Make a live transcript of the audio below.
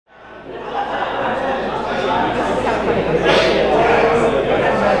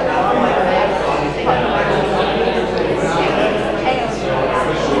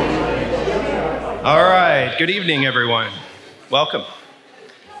Good evening, everyone. Welcome.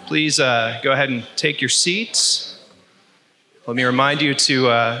 Please go ahead and take your seats. Let me remind you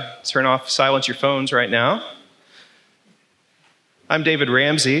to silence your phones right now. I'm David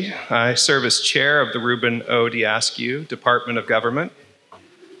Ramsey. I serve as chair of the Reubin O.D. Askew Department of Government.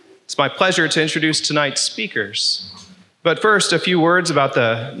 It's my pleasure to introduce tonight's speakers. But first, a few words about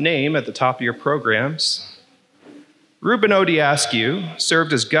the name at the top of your programs. Reubin O.D. Askew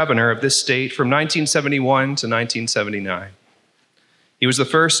served as governor of this state from 1971 to 1979. He was the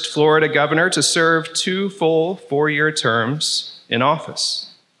first Florida governor to serve 2 full 4-year terms in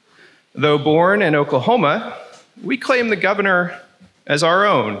office. Though born in Oklahoma, we claim the governor as our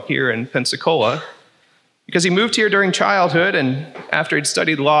own here in Pensacola because he moved here during childhood, and after he'd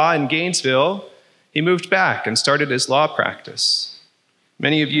studied law in Gainesville, he moved back and started his law practice.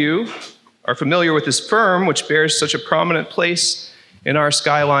 Many of you are familiar with his firm, which bears such a prominent place in our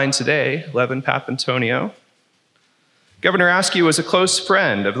skyline today, Levin Papantonio. Governor Askew was a close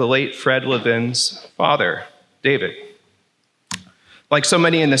friend of the late Fred Levin's father, David. Like so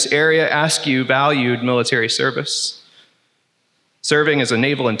many in this area, Askew valued military service, serving as a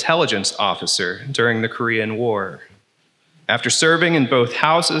naval intelligence officer during the Korean War. After serving in both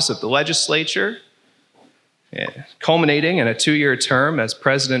houses of the legislature, culminating in a 2-year term as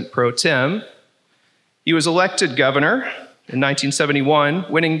president pro tem, he was elected governor in 1971,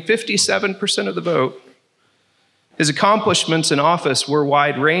 winning 57% of the vote. His accomplishments in office were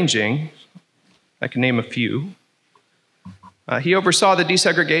wide-ranging. I can name a few. He oversaw the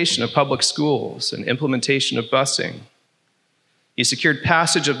desegregation of public schools and implementation of busing. He secured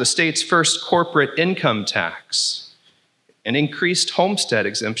passage of the state's first corporate income tax and increased homestead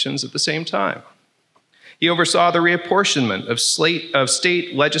exemptions at the same time. He oversaw the reapportionment of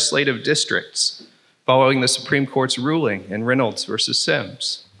state legislative districts following the Supreme Court's ruling in Reynolds versus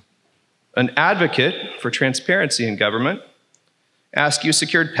Sims. An advocate for transparency in government, Askew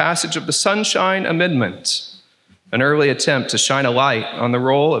secured passage of the Sunshine Amendment, an early attempt to shine a light on the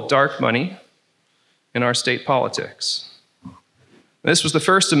role of dark money in our state politics. This was the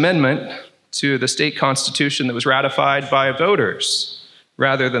first amendment to the state constitution that was ratified by voters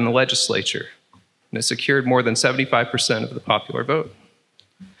rather than the legislature, and it secured more than 75% of the popular vote.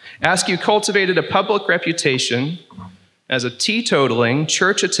 Askew cultivated a public reputation as a teetotaling,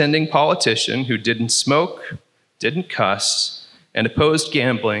 church-attending politician who didn't smoke, didn't cuss, and opposed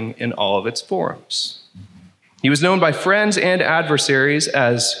gambling in all of its forms. He was known by friends and adversaries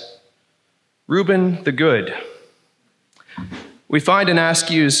as Reubin the Good. We find in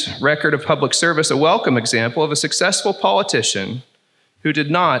Askew's record of public service a welcome example of a successful politician who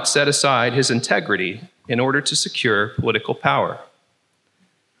did not set aside his integrity in order to secure political power.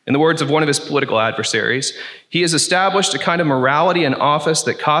 In the words of one of his political adversaries, he has established a kind of morality in office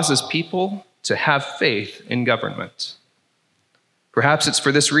that causes people to have faith in government. Perhaps it's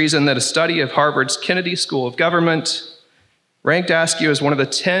for this reason that a study of Harvard's Kennedy School of Government ranked Askew as one of the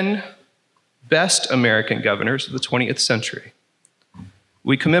 10 best American governors of the 20th century.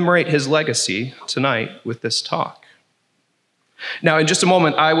 We commemorate his legacy tonight with this talk. Now, in just a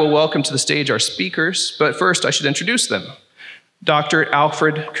moment, I will welcome to the stage our speakers, but first I should introduce them. Dr.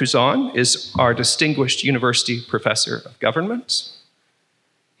 Alfred Cuzán is our distinguished university professor of government.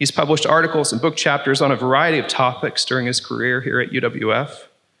 He's published articles and book chapters on a variety of topics during his career here at UWF.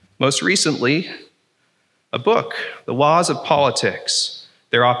 Most recently, a book, The Laws of Politics,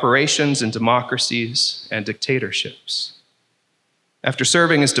 Their Operations in Democracies and Dictatorships. After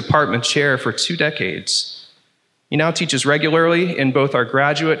serving as department chair for 2 decades, he now teaches regularly in both our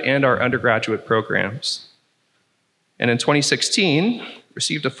graduate and our undergraduate programs. And in 2016,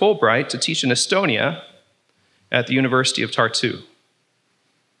 received a Fulbright to teach in Estonia at the University of Tartu.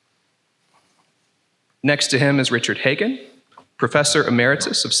 Next to him is Richard Heggen, Professor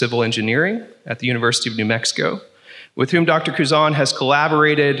Emeritus of Civil Engineering at the University of New Mexico, with whom Dr. Cuzán has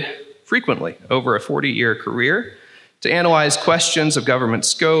collaborated frequently over a 40-year career to analyze questions of government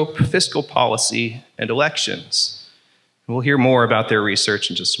scope, fiscal policy, and elections. We'll hear more about their research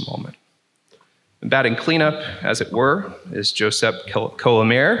in just a moment. And batting cleanup, as it were, is Josep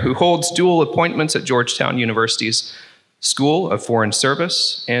Colomer, who holds dual appointments at Georgetown University's School of Foreign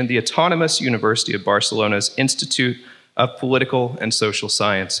Service and the Autonomous University of Barcelona's Institute of Political and Social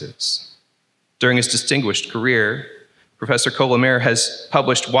Sciences. During his distinguished career, Professor Colomer has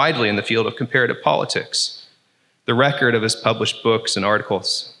published widely in the field of comparative politics. The record of his published books and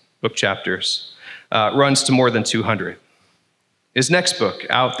articles, book chapters, runs to more than 200. His next book,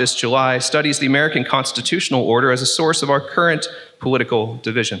 out this July, studies the American constitutional order as a source of our current political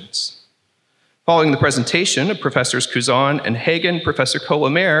divisions. Following the presentation of Professors Cuzán and Heggen, Professor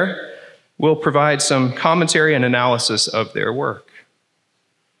Colomer will provide some commentary and analysis of their work.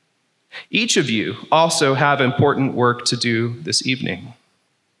 Each of you also have important work to do this evening.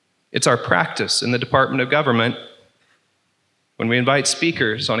 It's our practice in the Department of Government, when we invite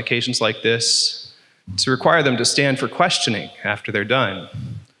speakers on occasions like this, to require them to stand for questioning after they're done.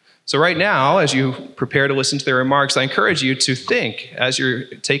 So right now, as you prepare to listen to their remarks, I encourage you to think, as you're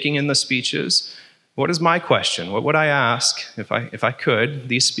taking in the speeches, what is my question? What would I ask, if I could,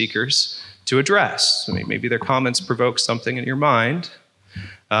 these speakers to address? Maybe their comments provoke something in your mind.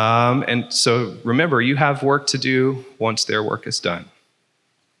 And so remember, you have work to do once their work is done.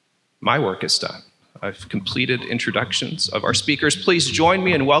 My work is done. I've completed introductions of our speakers. Please join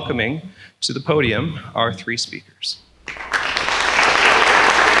me in welcoming to the podium our three speakers.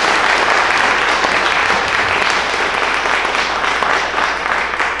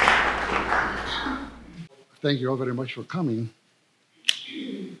 Thank you all very much for coming.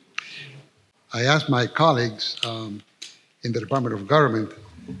 I asked my colleagues in the Department of Government,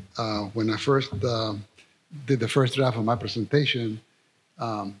 when I first did the first draft of my presentation,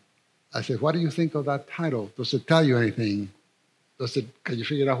 I said, what do you think of that title? Does it tell you anything? Can you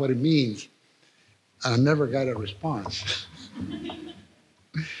figure out what it means? And I never got a response.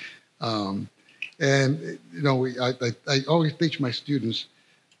 And you know, I always teach my students,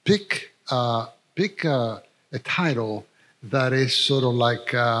 pick a title that is sort of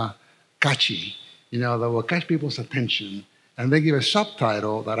like catchy, you know, that will catch people's attention, and then give a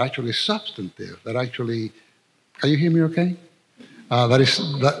subtitle that actually is substantive, that actually, can you hear me okay? That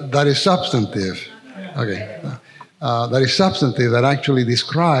is substantive. Okay. That is substantive, that actually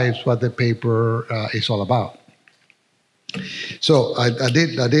describes what the paper is all about. So I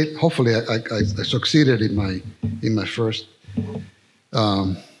did. Hopefully, I succeeded in my first.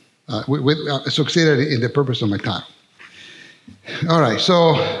 Succeeded in the purpose of my title. All right.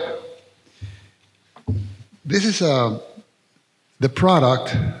 So this is the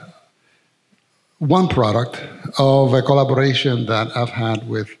product. One product of a collaboration that I've had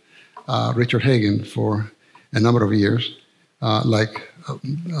with Richard Heggen for a number of years. Like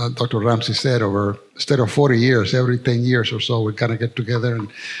Dr. Ramsey said, instead of 40 years, every 10 years or so, we kind of get together and,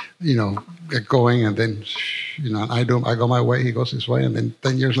 you know, get going, and then, you know, I go my way, he goes his way, and then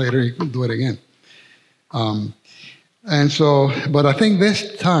 10 years later, he can do it again. And so, but I think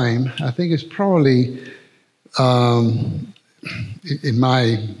this time, I think it's probably, in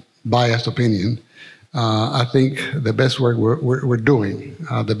my biased opinion, I think the best work we're doing,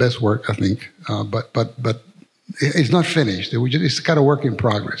 the best work, I think, but it's not finished. It's kind of work in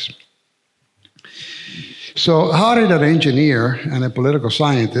progress. So how did an engineer and a political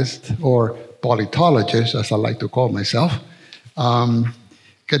scientist, or politologist, as I like to call myself,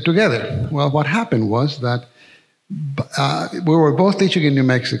 get together? Well, what happened was that we were both teaching in New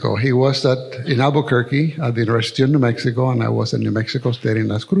Mexico. He was in Albuquerque at the University of New Mexico, and I was at New Mexico State in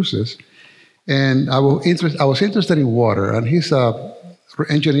Las Cruces. And I was interested in water, and he's an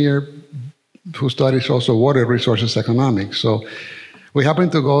engineer who studies also water resources economics. So we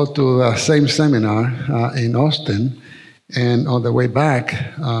happened to go to the same seminar in Austin, and on the way back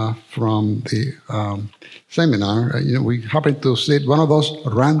from the seminar, you know, we happened to sit one of those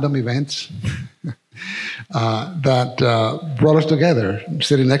random events that brought us together,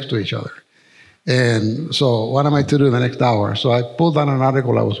 sitting next to each other. And so what am I to do in the next hour? So I pulled down an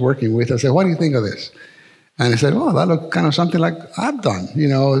article I was working with. I said, what do you think of this? And he said, well, that looks kind of something like I've done. You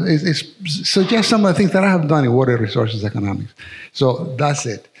know, it suggests some of the things that I have done in water resources economics. So that's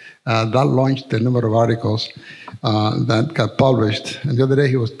it. That launched a number of articles that got published. And the other day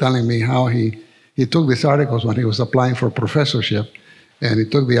he was telling me how he took these articles when he was applying for professorship, and he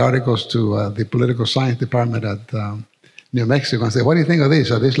took the articles to the political science department at New Mexico and said, what do you think of these?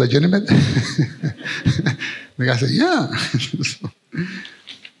 Are these legitimate? The guy said, yeah.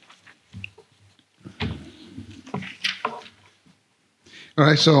 All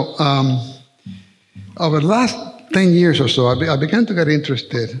right, so over the last 10 years or so, I began to get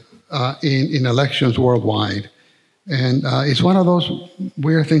interested in elections worldwide. And it's one of those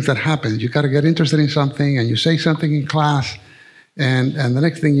weird things that happens. You got to get interested in something, and you say something in class, and the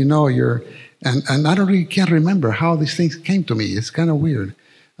next thing you know, and I can't remember how these things came to me. It's kind of weird.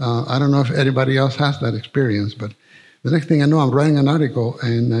 I don't know if anybody else has that experience, but the next thing I know, I'm writing an article,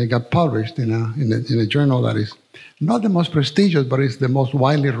 and it got published in a journal that is not the most prestigious, but it's the most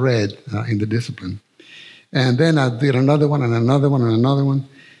widely read in the discipline. And then I did another one, and another one, and another one.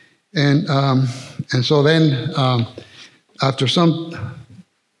 And so then, after some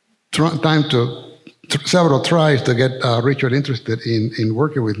time several tries to get Richard interested in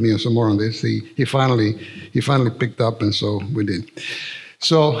working with me and some more on this, he finally picked up, and so we did.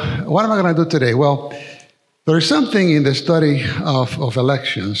 So what am I going to do today? Well, there is something in the study of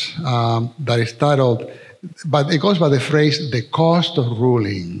elections that is titled, but it goes by the phrase, the cost of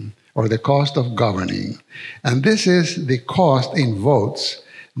ruling or the cost of governing. And this is the cost in votes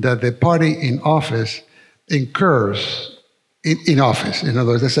that the party in office incurs in office. In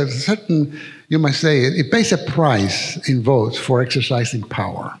other words, there's a certain, you might say, it pays a price in votes for exercising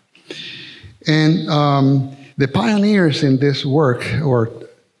power. And the pioneers in this work were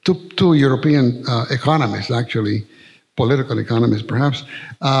two European economists, actually, political economists perhaps,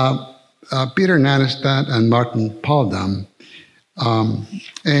 Peter Nanestad and Martin Paldam.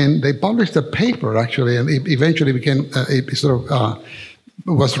 And they published a paper, actually, and it eventually became, it sort of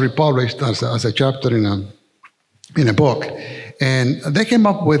was republished as a chapter in a book. And they came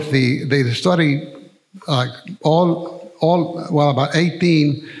up with they studied about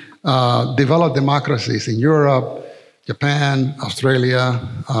 18 developed democracies in Europe, Japan, Australia,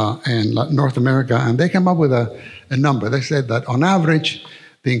 and North America, and they came up with a number. They said that on average,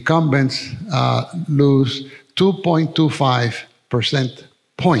 the incumbents lose 2.25 percentage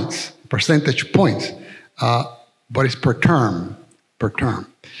points, but it's per term.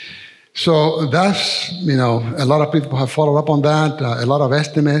 So that's, a lot of people have followed up on that. A lot of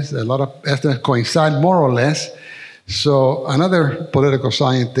estimates coincide more or less. So another political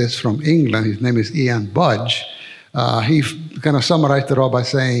scientist from England, his name is Ian Budge, he kind of summarized it all by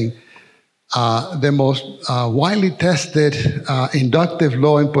saying the most widely tested inductive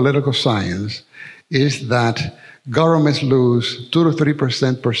law in political science is that governments lose 2 to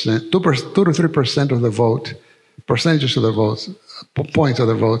 3% of the vote, percentages of the votes, points of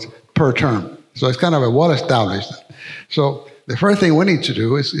the votes per term. So it's kind of a well-established. So the first thing we need to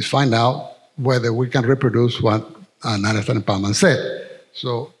do is find out whether we can reproduce what Nanestad and Paldam said.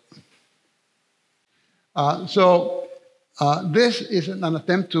 So this is an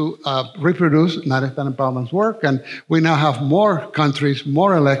attempt to reproduce Nanestad and Paldam's work, and we now have more countries,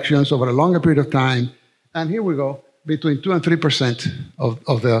 more elections over a longer period of time, and here we go, between 2 and 3%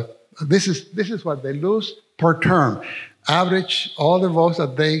 of the, this is what they lose per term. Average all the votes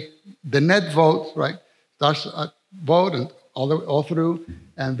that the net votes, right, starts at vote and all through,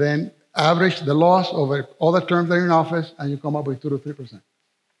 and then average the loss over all the terms they're in office, and you come up with 2 to 3%.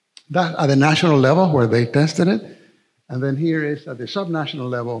 That's at the national level where they tested it. And then here is at the subnational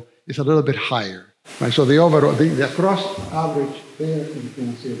level, it's a little bit higher. Right? So the overall, the cross average there, you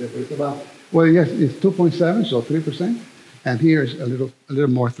can see that it's about, well, yes, it's 2.7, so 3%. And here is a little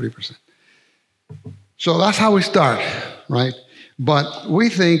more, 3%. So that's how we start, right? But we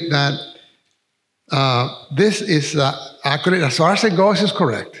think that this is accurate. As far as it goes, it's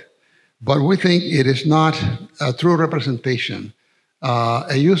correct. But we think it is not a true representation,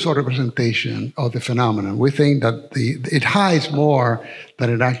 a useful representation of the phenomenon. We think that it hides more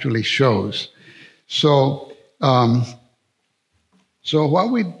than it actually shows. So, so what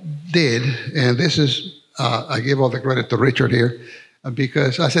we did, and this is, I give all the credit to Richard here,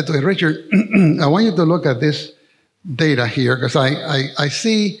 because I said to him, Richard, I want you to look at this data here, because I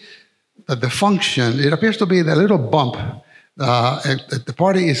see that the function, it appears to be the little bump. The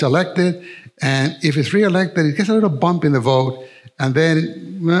party is elected, and if it's re-elected, it gets a little bump in the vote, and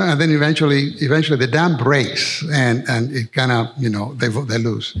then eventually the dam breaks, and it kind of, they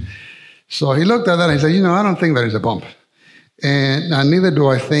lose. So he looked at that and he said, I don't think there is a bump. And neither do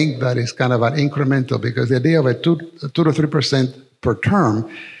I think that it's kind of an incremental, because the idea of a 2 to 3% per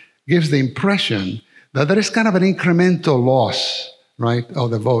term gives the impression that there is kind of an incremental loss, right, of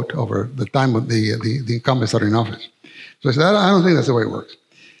the vote over the time of the incumbents are in office. So I said, I don't think that's the way it works.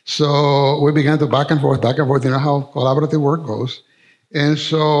 So we began to back and forth, you know how collaborative work goes. And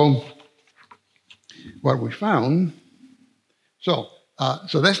so what we found, so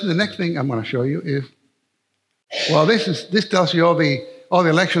that's the next thing I'm going to show you is, well, this tells you all the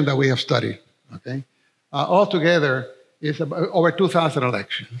elections that we have studied, okay? Altogether, it's about over 2,000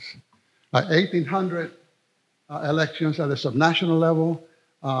 elections. 1,800 elections at the subnational level,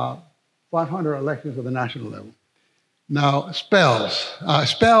 500 elections at the national level. Now, spells.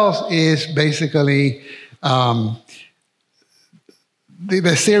 Spells is basically the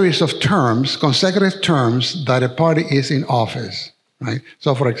series of terms, consecutive terms that a party is in office, right?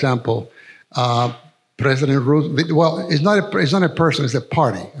 So, for example, President Roosevelt, well, it's not a person, it's a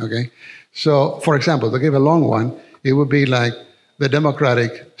party, okay? So, for example, to give a long one, it would be like the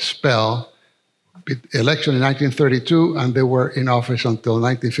Democratic spell, election in 1932, and they were in office until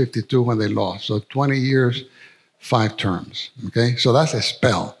 1952 when they lost. So 20 years, 5 terms, okay? So that's a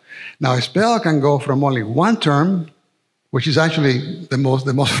spell. Now, a spell can go from only 1 term, which is actually the most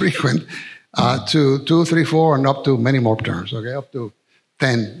frequent, to 2, 3, 4, and up to many more terms, okay? Up to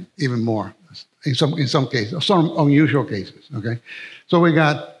 10, even more in some cases, some unusual cases. Okay, so we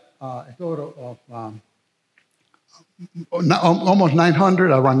got a total of almost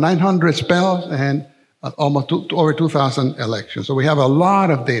 900, around 900 spells, and almost over 2,000 elections. So we have a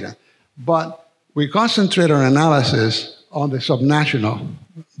lot of data, but we concentrate our analysis on the subnational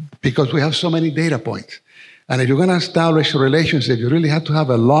because we have so many data points. And if you're going to establish a relationship, you really have to have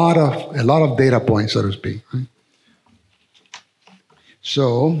a lot of data points, so to speak. Right?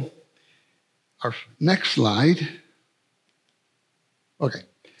 So our next slide. Okay.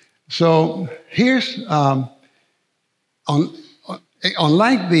 So here's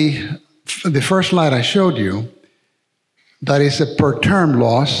unlike the first slide I showed you, that is a per term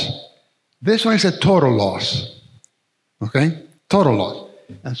loss. This one is a total loss. Okay, total loss.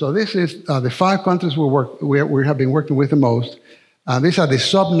 And so this is the 5 countries we have been working with the most. These are the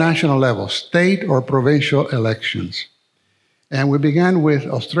subnational level, state or provincial elections. And we began with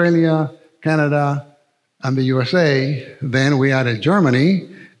Australia, Canada, and the USA. Then we added Germany,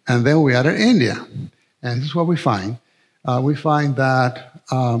 and then we added India. And this is what we find. We find that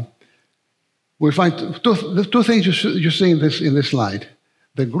two things you see in this slide.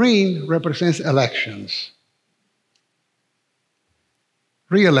 The green represents elections.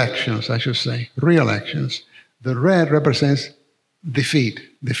 Re-elections, I should say, re-elections. The red represents defeat.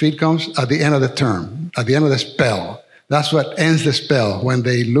 Defeat comes at the end of the term, at the end of the spell. That's what ends the spell when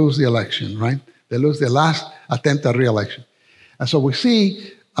they lose the election, right? They lose the last attempt at re-election. And so we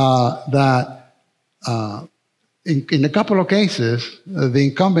see that in a couple of cases, the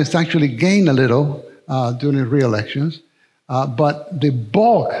incumbents actually gain a little during re-elections, but the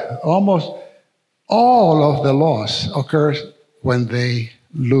bulk, almost all of the loss occurs when they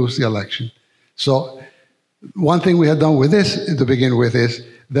lose the election. So one thing we have done with this to begin with is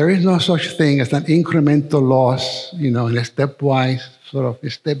there is no such thing as an incremental loss, in a stepwise, sort of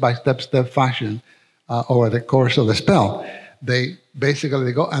step-by-step fashion over the course of the spell. They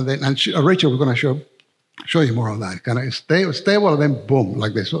go, and Richard, we're going to show you more of that. Kind of stable, and then boom,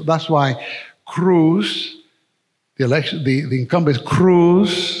 like this. So that's why cruise, the incumbents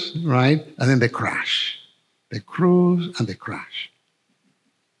cruise, right? And then they crash. They cruise and they crash.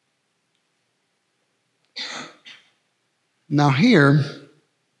 Now here,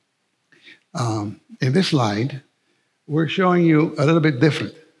 in this slide, we're showing you a little bit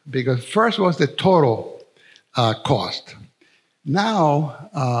different because first was the total cost. Now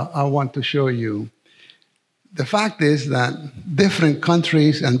I want to show you the fact is that different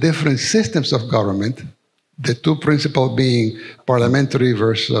countries and different systems of government, the two principal being parliamentary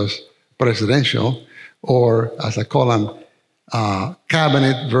versus presidential, or as I call them,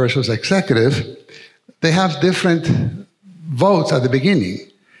 cabinet versus executive, they have different votes at the beginning.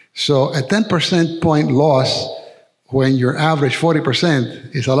 So a 10% point loss when your average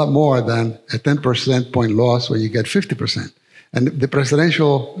 40% is a lot more than a 10% point loss when you get 50%. And the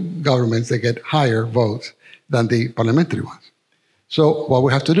presidential governments, they get higher votes than the parliamentary ones. So what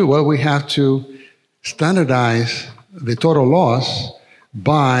we have to do? Well, we have to standardize the total loss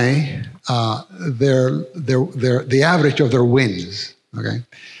by the average of their wins. Okay,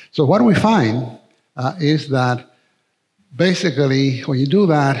 so what we find is that basically when you do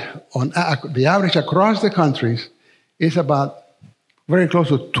that, on the average across the countries is about very close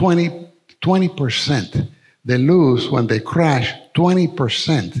to 20%. They lose when they crash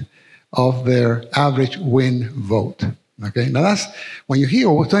 20% of their average win vote. Okay, now that's when you hear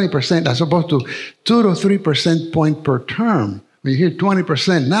 20%, that's opposed to 2 to 3% point per term. When you hear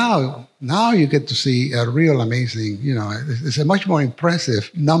 20%, now you get to see a real amazing, it's a much more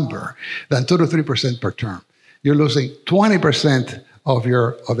impressive number than 2 to 3% per term. You're losing 20% of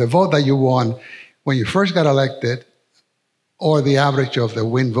the vote that you won when you first got elected, or the average of the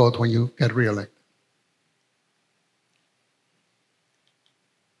win vote when you get reelected.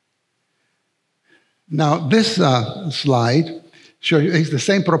 Now, this slide shows you it's the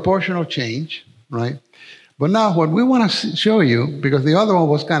same proportional change, right? But now what we want to show you, because the other one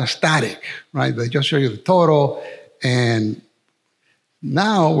was kind of static, right? They just show you the total, and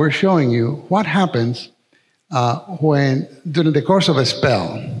now we're showing you what happens when during the course of a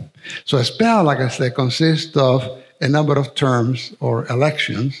spell. So a spell, like I said, consists of a number of terms or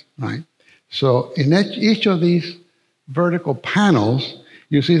elections, right? So in each of these vertical panels,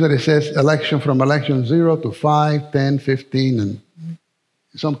 you see that it says election from election 0 to 5, 10, 15, and in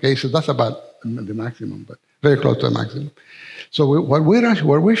some cases, that's about the maximum, but very close to the maximum. So what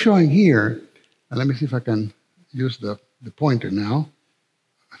we're showing here, and let me see if I can use the pointer now.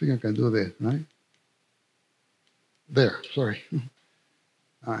 I think I can do this, right? There, sorry.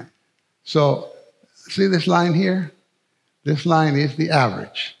 All right. So see this line here? This line is the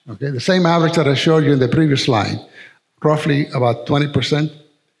average, okay? The same average that I showed you in the previous slide, roughly about 20%.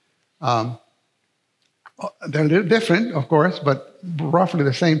 They're a little different, of course, but roughly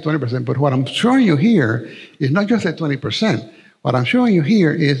the same 20%. But what I'm showing you here is not just the 20%. What I'm showing you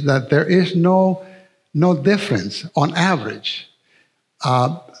here is that there is no difference on average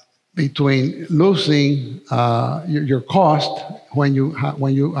between losing your cost when you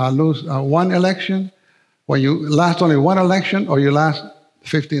lose one election, when you last only one election, or you last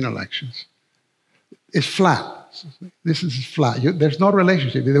 15 elections. It's flat. This is flat. There's no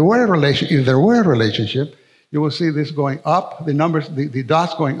relationship. If there were a relationship, you will see this going up, the numbers, the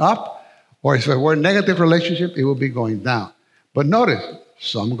dots going up, or if it were a negative relationship, it will be going down. But notice,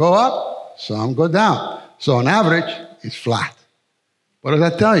 some go up, some go down. So on average, it's flat. What does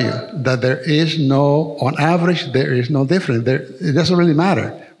that tell you? That there is no, on average, there is no difference. It doesn't really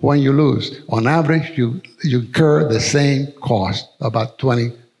matter when you lose. On average, you incur the same cost, about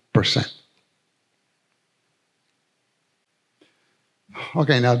 20%.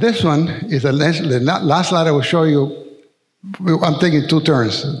 Okay, now this one is the last slide I will show you. I'm taking two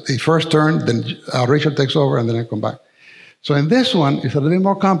turns. The first turn, then Richard takes over, and then I come back. So in this one, it's a little bit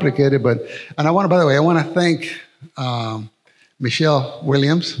more complicated, by the way, I want to thank Michelle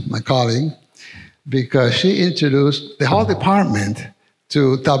Williams, my colleague, because she introduced the whole department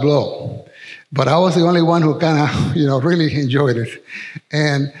to Tableau. But I was the only one who kind of, really enjoyed it.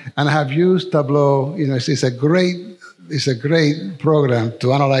 And I have used Tableau. It's a great program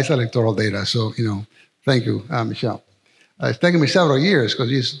to analyze electoral data. So, thank you, Michelle. It's taken me several years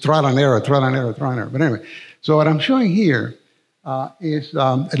because it's trial and error. But anyway, so what I'm showing here is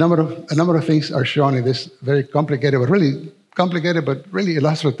a number of things are shown in this very complicated, but really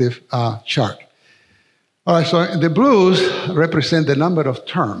illustrative chart. All right, so the blues represent the number of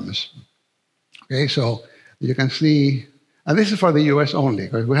terms. Okay, so you can see, and this is for the U.S. only,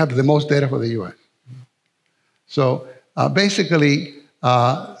 because we have the most data for the U.S. So basically,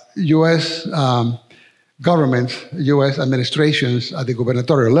 U.S. governments, U.S. administrations at the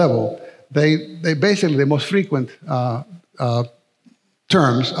gubernatorial level, they basically, the most frequent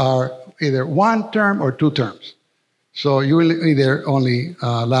terms are either one term or two terms. So you will either only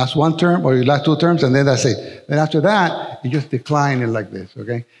last one term or you last two terms, and then that's it. Then after that, you just decline it like this,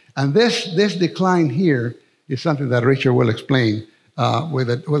 okay? And this decline here is something that Richard will explain with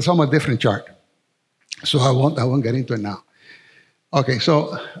a somewhat different chart. So I won't get into it now. Okay,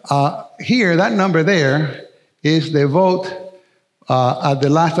 so here, that number there is the vote at the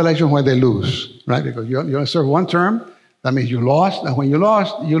last election when they lose, right? Because you only serve one term, that means you lost, and when you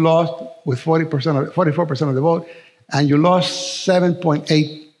lost with 44% of the vote, and you lost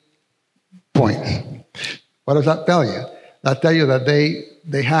 7.8 points. What does that tell you? That tells you that they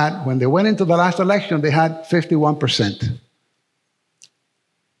had, when they went into the last election, they had 51%,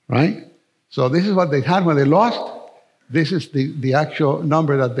 right? So this is what they had when they lost. This is the actual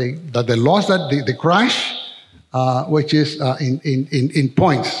number that they lost, the crash, which is in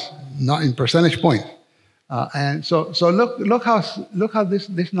points, not in percentage points. And so look how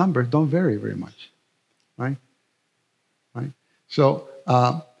these numbers don't vary very much, right? So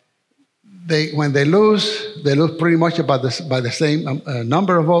when they lose pretty much by the same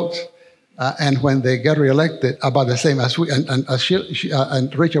number of votes, and when they get reelected, about the same as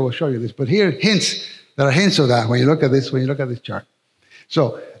and Richard will show you this. But here, there are hints of that when you look at this chart.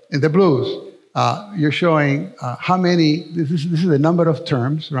 So in the blues, you're showing how many. This is the number of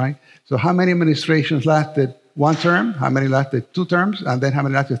terms, right? So how many administrations lasted one term, how many lasted two terms, and then how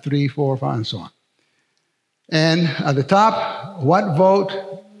many lasted 3, 4, 5, and so on. And at the top, what vote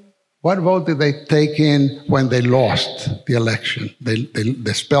did they take in when they lost the election?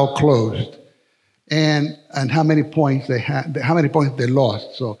 The spell closed. And how many points they had, how many points they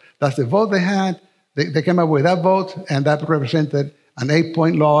lost. So that's the vote they had. They came up with that vote, and that represented an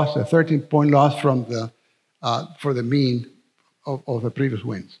 8-point loss, a 13-point loss from for the mean of the previous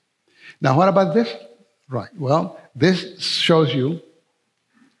wins. Now, what about this? Right. Well, this shows you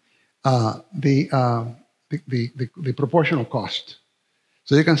the proportional cost.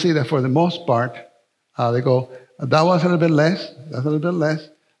 So you can see that for the most part, they go, that was a little bit less, that's a little bit less,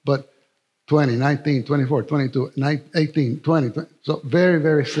 but 20, 19, 24, 22, 18, 20. So very,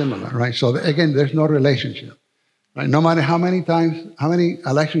 very similar, right? So again, there's no relationship, right? No matter how many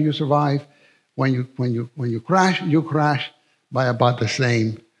elections you survive, when you crash by about the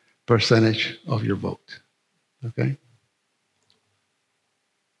same percentage of your vote, okay?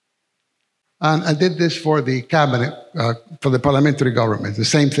 And I did this for the cabinet, for the parliamentary governments, the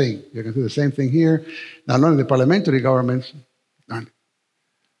same thing. You can see the same thing here. Now, not only the parliamentary governments,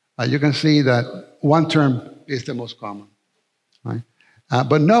 you can see that one term is the most common.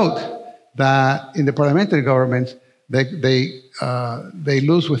 But note that in the parliamentary governments, they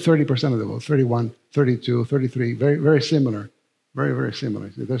lose with 30% of the vote, 31, 32, 33, very similar, very similar.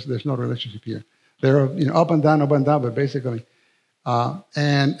 There's no relationship here. They're up and down, but basically,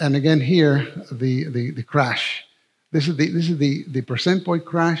 and again here the crash. This is the percent point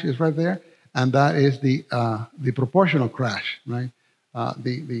crash is right there, and that is the proportional crash, right?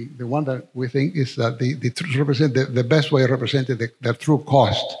 The one that we think is represent the best way of representing the true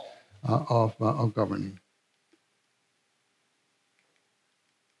cost of governing.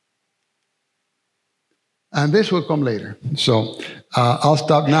 And this will come later. So I'll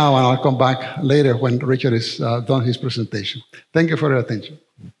stop now and I'll come back later when Richard is done his presentation. Thank you for your attention.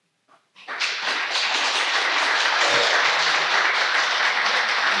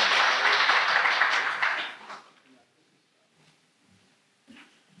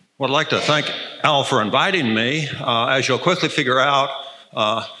 Well, I'd like to thank Al for inviting me. As you'll quickly figure out,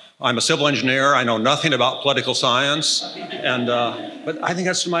 I'm a civil engineer. I know nothing about political science, but I think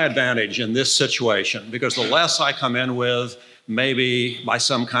that's to my advantage in this situation, because the less I come in with, maybe by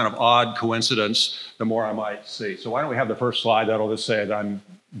some kind of odd coincidence, the more I might see. So why don't we have the first slide? That'll just say that I'm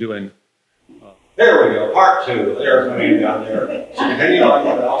doing. There we go, part two. There's my name down there. So continuing on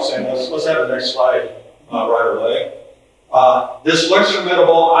what Al's saying, let's have the next slide right away. This looks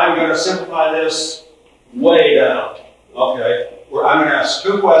formidable. I'm going to simplify this way down. Okay. I'm going to ask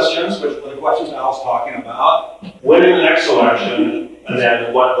two questions, which are the questions Al's talking about. Winning the next election, and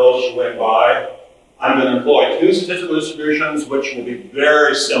then what votes you win by. I'm going to employ two statistical distributions, which will be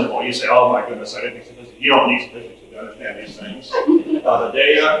very simple. You say, oh my goodness, I didn't need statistics. You don't need statistics to understand these things. The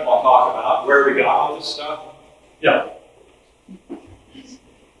data, I'll talk about where we got all this stuff. Yeah.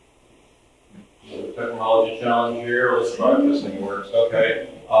 Technology challenge here. Let's try if this thing works. Okay.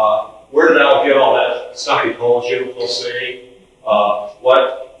 Where did Al get all that stuff he told you? We'll see.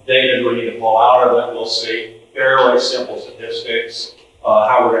 What data do we need to pull out of it? We'll see. Fairly simple statistics.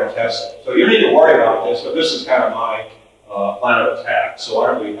 How we're going to test it. So you need to worry about this, but this is kind of my plan of attack. So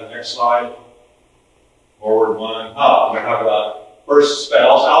why don't we, the next slide, forward one. I'm going to talk about first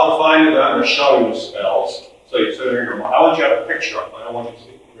spells. I'll define it, but I'm going to show you spells. So you're in your mind. I want you to have a picture of it. I don't want you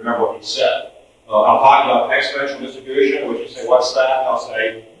to remember what he said. I'll talk about exponential distribution, which you say, what's that? And I'll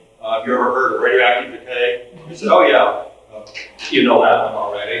say, have you ever heard of radioactive decay? You say, oh yeah, you know that one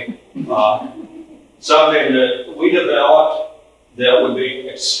already. Something that we developed that would be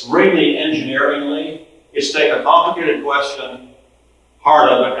extremely engineeringly is take a complicated question,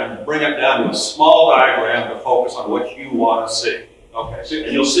 part of it, and bring it down to a small diagram to focus on what you want to see. Okay, so,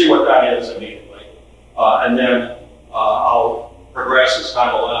 and you'll see what that is immediately. And then I'll progress as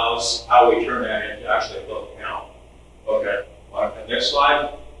time allows, how we turn that into actually a vote count. Okay, next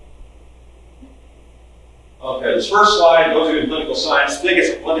slide. Okay, this first slide goes into political science. I think it's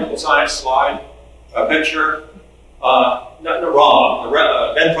a political science slide, a picture. No, wrong.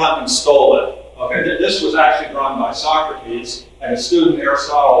 Ben Franklin stole it. Okay, this was actually drawn by Socrates, and his student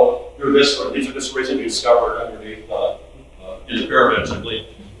Aristotle drew this one. These are just recently discovered underneath in the pyramids, I believe,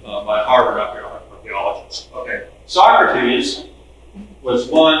 by Harvard archaeologists. Okay, Socrates was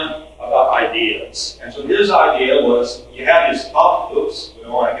one about ideas. And so his idea was, you have these oops, we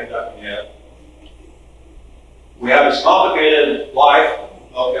don't want to get that one yet. We have this complicated life,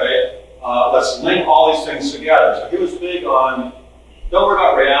 okay, let's link all these things together. So he was big on, don't worry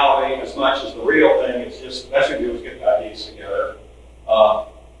about reality as much as the real thing, it's just, the best we do is get the ideas together.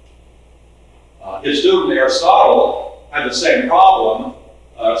 His student Aristotle had the same problem,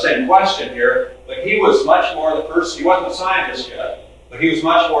 same question here, but he was much more the first, he wasn't a scientist yet. But he was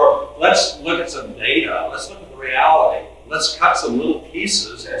much more, let's look at some data, let's look at the reality, let's cut some little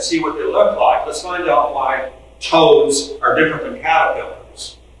pieces and see what they look like. Let's find out why toads are different than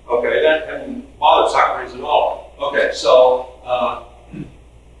caterpillars. Okay, that didn't bother Socrates at all. Okay, so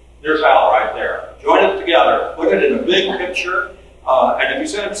there's Al right there. Join it together, put it in a big picture, and if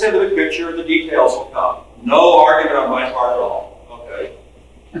you say the big picture, the details will come. No argument on my part at all. Okay.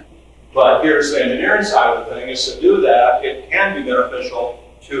 But here's the engineering side of the thing, is to do that, it can be beneficial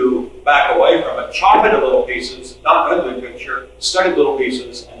to back away from it, chop into little pieces, not the big picture, study little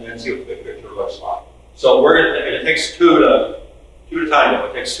pieces, and then see what the big picture looks like. So we're going to, it takes two to tango.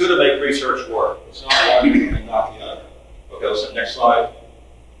 It takes two to make research work. It's not one and not the other. Okay, let's hit next slide.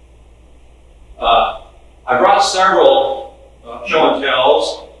 I brought several show and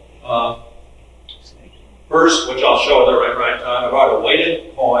tells. First, which I'll show at the right time, I brought a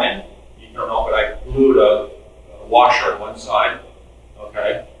weighted coin. You don't know, but I glued a washer on one side.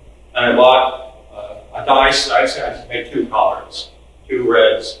 Okay. And I bought a dice. I just made two colors, two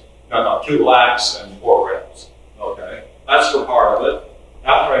reds, two blacks and four reds. Okay. That's for part of it.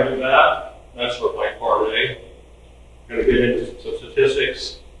 After I do that, that's sort of my part A. I'm going to get into some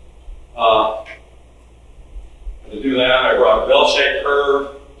statistics. And to do that, I brought a bell-shaped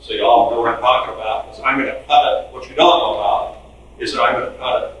curve, so you all know what I'm talking about, because I'm going to cut it. What you don't know about is that I'm going to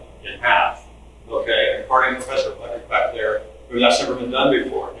cut it in half. Okay, and according to Professor Bundrick back there, maybe that's never been done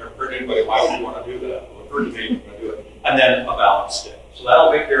before. It never occurred to anybody, why would you want to do that? Well, it occurred to me, I'm going to do it. And then a balanced stick. So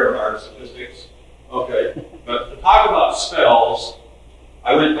that'll take care of our statistics. Okay, but to talk about spells,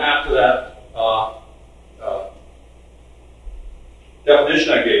 I went back to that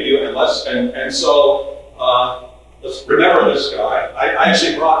definition I gave you, and so let's remember this guy. I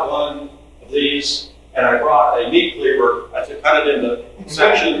actually brought one of these, and I brought a meat cleaver. I cut it into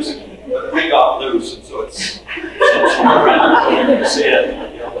sections, but the thing got loose, and so it's around. You're going to see it.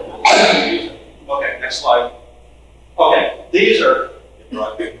 Okay, next slide. Okay, these are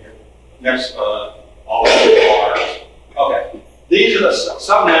next all of the bars. Okay, these are the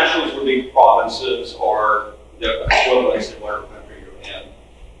subnationals would be provinces or the equivalents in whatever country you're in.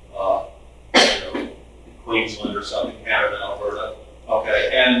 Queensland or something, Canada, Alberta.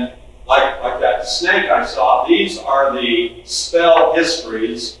 Okay, and like that snake I saw, these are the spell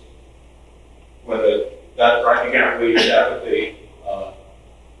histories. That right, you can't read that with the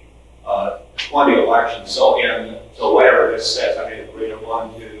 20 elections. So whatever this says, I mean, read it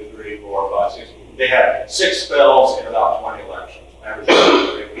 1, 2, 3, 4, 5, 6. They had 6 spells in about 20 elections. Average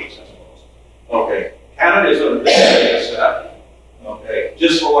 3 weeks, I suppose. Okay, Canada is a data set. Okay,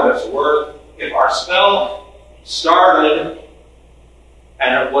 just for what it's worth, if our spell started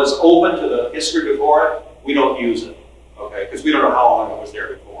and it was open to the history before it, we don't use it. Okay, because we don't know how long it was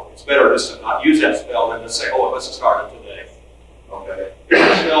there before. It's better just to not use that spell than to say, oh, it must have started today. Okay, if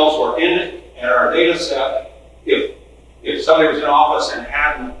the spells were in it and our data set, if somebody was in office and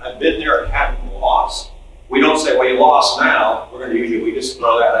hadn't been there and hadn't lost, we don't say, well, you lost now. We're going to use you. We just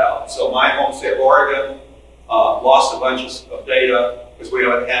throw that out. So my home state of Oregon lost a bunch of data because we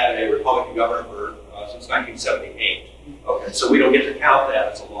haven't had a Republican governor since 1978. Okay, so we don't get to count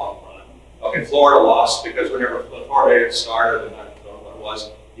that as a long run. Okay, Florida lost because whenever Florida data started, and I don't know what it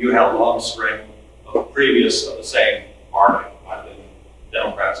was, you had a long string of previous of the same party. I've been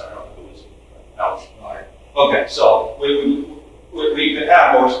Democrats. I don't know who was Alex. Okay, so we could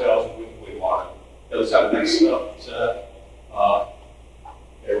have more spells if we wanted. Let's have the next spell.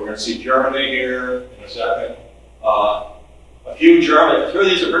 Okay, we're going to see Germany here in a second. A few of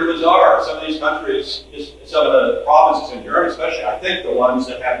these are pretty bizarre. Some of these countries, some of the provinces in Germany especially, I think the ones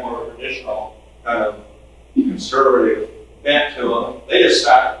that have more of a traditional kind of conservative bent to them, they just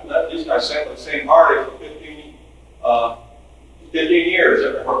these guys sat with the same party for 15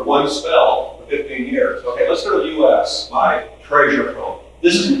 years, or one spell for 15 years. Okay, let's go to the U.S., my treasure trove.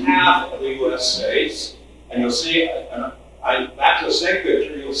 This is half of the U.S. states, and you'll see, back to the snake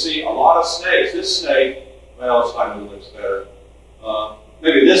picture, you'll see a lot of snakes. This snake, well, it's kind of looks better.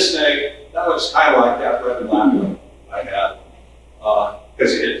 Maybe this snake, that looks kind of like that red and black one I had.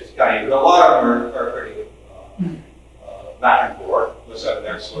 Because it's kind of, a lot of them are pretty back and forth. Let's have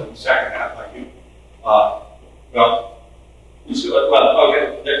the next one, second half, like you.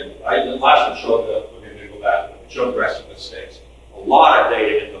 Okay, the last one showed we're going to go back, it showed the rest of the states. A lot of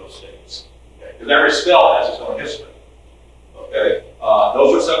data in those states. Okay, because every spell has its own history. Okay,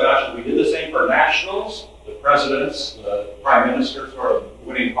 those are subnationals. We did the same for nationals, the presidents, the prime ministers, sort of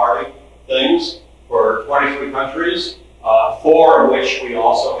winning party things for 23 countries, 4 of which we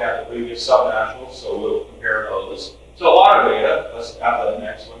also had the previous subnationals, so we'll compare those. So a lot of data. Let's have the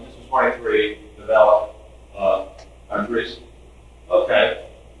next one. This was 23 developed countries. Okay.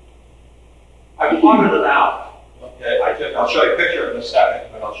 I plotted it out. Okay, I'll show you a picture in a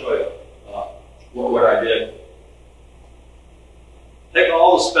second, and I'll show you what I did. Take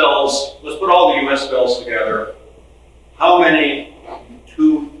all the spells, let's put all the US spells together. How many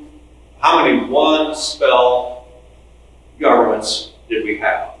one spell governments did we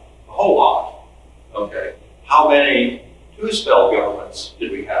have? A whole lot. Okay. How many 2 spell governments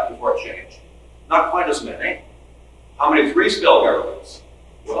did we have before it changed? Not quite as many. How many 3 spell governments?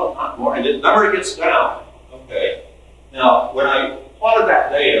 Well, not more. And the number gets down. Okay. Now, when I plotted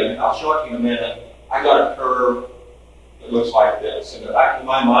that data, and I'll show it to you in a minute, I got a curve that looks like this. In the back of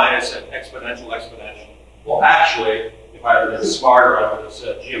my mind, it said exponential. Well, actually, if I had been smarter, I would have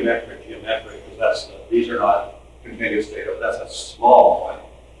said geometric, because these are not continuous data, but that's a small one.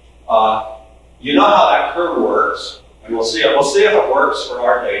 You know how that curve works, and we'll see if it works for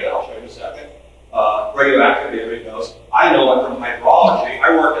our data. I'll show you in a second. Radioactivity, everybody knows. I know it from hydrology.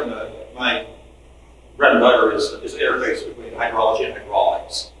 I work in my bread and butter is the interface between hydrology and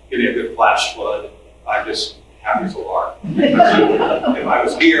hydraulics. Give me a good flash flood. I'm just happy as a lark. If I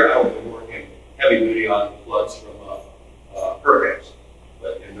here, I would have been working heavy duty on floods from hurricanes.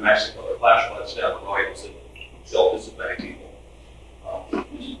 But in New Mexico, the flash floods down the roads that still disadvantage people.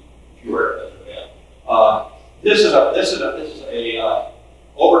 If you were at that. This is a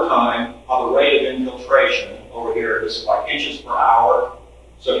over time how the rate of infiltration over here. This is like inches per hour.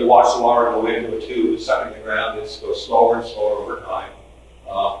 So if you watch the water go into a tube, sucking the ground, it goes slower and slower over time.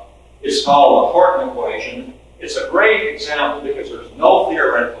 It's called a Horton equation. It's a great example because there's no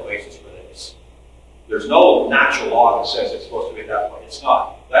theoretical basis for this. There's no natural law that says it's supposed to be that way. It's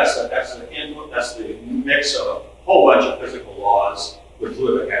not. That's the input. That's the mix of a whole bunch of physical laws with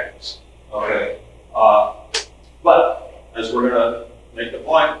fluid mechanics. Okay. But as we're going to make the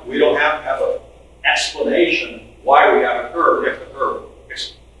point, we don't have to have an explanation why we have a curve if the curve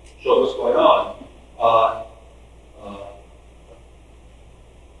shows what's going on.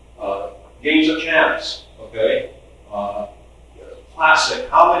 Games of chance. Okay. Classic.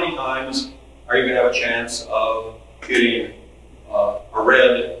 How many times are you going to have a chance of getting a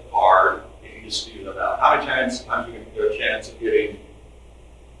red card if you dispute it out? How many times are you going to get a chance of getting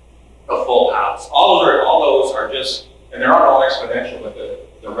a full house? All those are just, and they're not all exponential with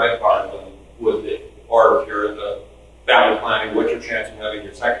the red card with it. Or if you're in the family planning, what's your chance of having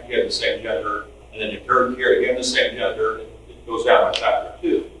your second kid the same gender, and then your third kid again the same gender? It goes down by factor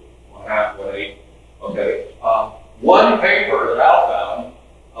 2, 1/2, 1/8. Okay. One paper that Al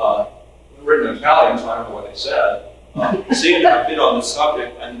found, written in Italian, so I don't know what they said, seemed to bit on the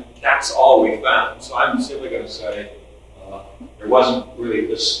subject, and that's all we found. So I'm simply going to say there wasn't really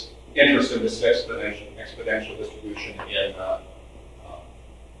this interest in this exponential distribution in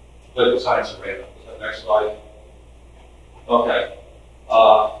political science and radar. Next slide. Okay.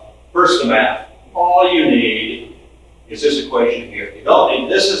 First, the math. All you need is this equation here. You don't need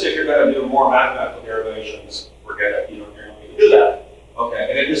this. Is if you're going to do more mathematical derivations. Forget it. You don't need to do that. Okay.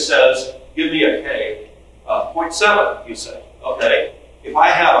 And it just says, give me a k, 0.7. You say. Okay. If I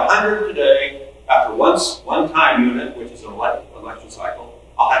have 100 today, after one time unit, which is an election cycle,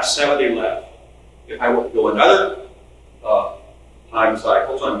 I'll have 70 left. If I go another time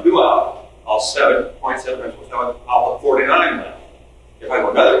cycle, so I'm 2 out. I'll 0.7 times 7, I'll have 49 left. If I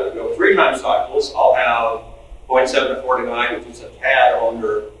go 3 time cycles, I'll have 0.7 to 49, which is a tad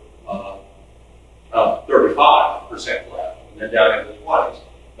under 35% left, and then down into the 20s.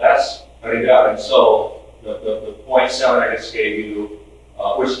 That's cutting down. And so the 0.7 I just gave you,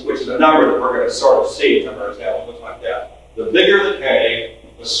 which is a number that we're going to sort of see in some of our examples, looks like that. The bigger the k,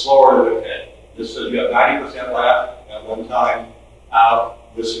 the slower the k. This says you have 90% left at one time out.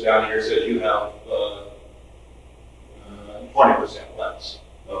 This down here says you have 20% less.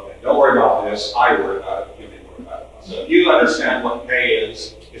 Okay, don't worry about this. I worry about it. You may worry about it. So if you understand what k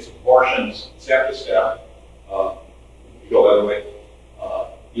is, its proportions step to step. You go the other way.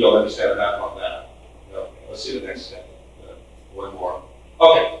 You'll understand that on that. Okay, let's see the next step. One more.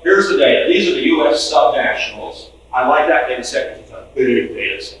 Okay, here's the data. These are the U.S. subnationals. I like that data set because it's a big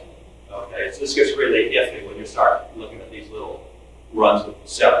data set. Okay, so this gets really iffy when you start looking at these little runs with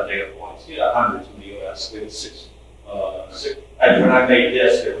 7 data points. You got hundreds in the U.S. We had 6. And when I made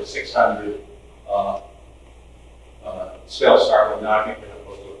this, there were 600 spell start with. Now I think they're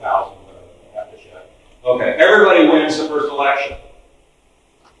close to 1,000. I have to check. Okay, everybody wins the first election.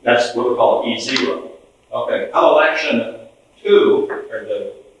 That's what we call E0. Okay, on election 2, or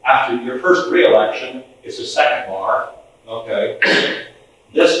after your first re-election, it's the second bar. Okay,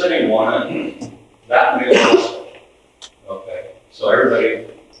 this many won, that many lost. Okay, so everybody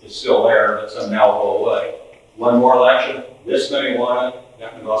is still there, but some now go away. One more election, this many won,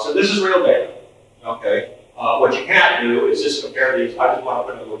 that many lost. So this is real data. Okay, what you can't do is just compare these. I just want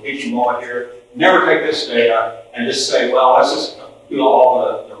to put a little teaching moment here. Never take this data and just say, well, let's just do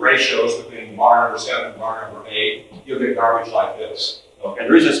all the ratios between bar number 7 and bar number 8. You'll get garbage like this. Okay,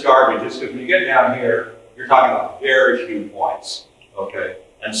 the reason it's garbage is because when you get down here, you're talking about very few points. Okay,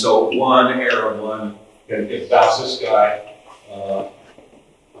 and so one error of one can bounce this guy.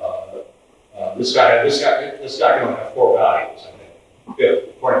 This guy can only have 4 values, I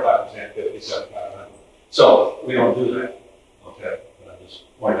think. 25%, 57, 500. So we don't do that. Okay, but I just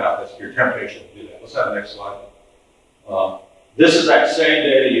point out that's your temptation to do that. Let's have the next slide. This is that same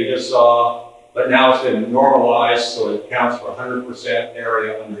data you just saw, but now it's been normalized, so it counts for 100%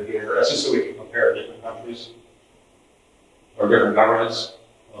 area under here. That's just so we can compare different countries or different governments.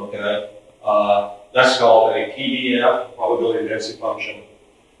 Okay, that's called a PDF, probability density function.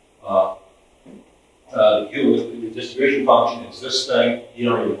 The distribution function is this thing. You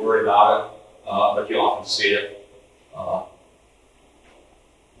don't need to worry about it, but you often see it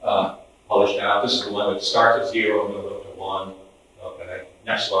published out. This is the one that starts at 0 and goes up to 1. Okay,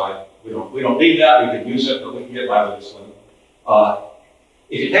 next slide. We don't need that. We can use it, but we can get by with this one.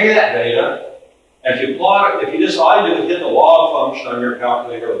 If you take that data, and if you plot it, if you just all you do is hit the log function on your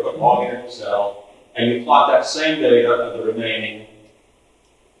calculator, or put log in Excel, and you plot that same data of the remaining,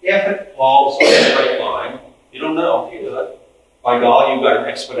 if it falls on a straight line, you don't know if you do it. By golly, you've got an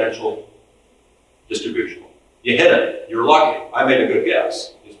exponential distribution. You hit it. You're lucky. I made a good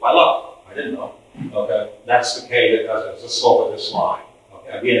guess just by luck. I didn't know. Okay, that's the K that does it. It's the slope of this line.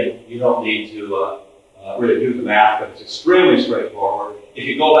 Okay, again, you don't need to really do the math, but it's extremely straightforward. If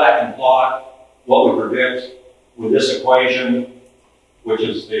you go back and plot what we predict with this equation, which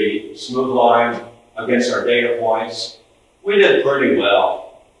is the smooth line against our data points, we did pretty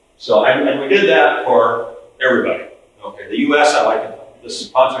well. So, and we did that for everybody. Okay, the U.S. I like this is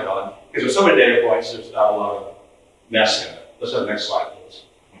punching on because there's so many data points. There's not a lot of mess in it. Let's have the next slide, please.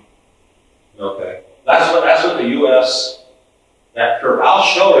 Okay, that's what the U.S. that curve. I'll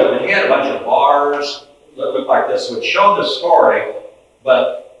show it. And he had a bunch of bars that look like this, which show the story,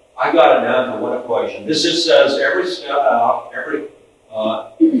 but I got it down to one equation. This just says every step out, for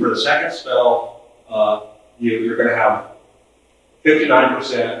the second spell, you're going to have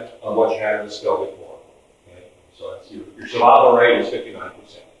 59% of what you had in the spell before. Okay? So that's your survival rate is 59%.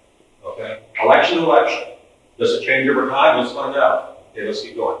 Okay? Election to election. Does it change over time? Let's find out. Okay, let's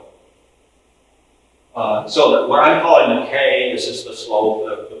keep going. So what I'm calling the K, this is the slope,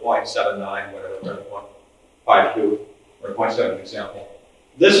 the 0.79, whatever, 0.52, or 0.7 example.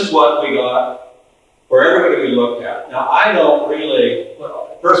 This is what we got for everybody we looked at. Now, I don't really,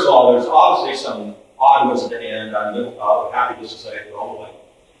 well, first of all, there's obviously some odd ones at the end. I'm happy just to say it all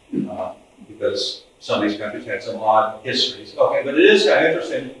the way, because some of these countries had some odd histories. Okay, but it is kind of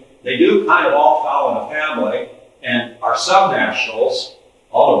interesting. They do kind of all follow in a family, and our subnationals,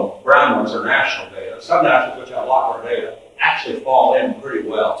 all the brown ones are national data. Subnationals, which have a lot more data, actually fall in pretty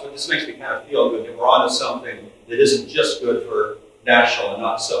well. So this makes me kind of feel good that we're onto something that isn't just good for national and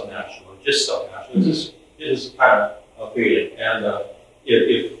not subnational, or just subnational. It is kind of a feeling. And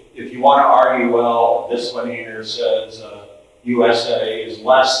if you want to argue, well, this one here says USA is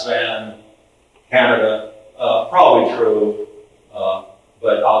less than Canada, probably true,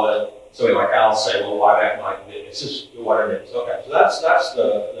 but I'll let somebody like Al say, well, why that might be? It's just what it is. Okay, so that's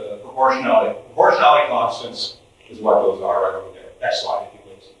the proportionality. Proportionality constants is what those are right over there. Next slide, if you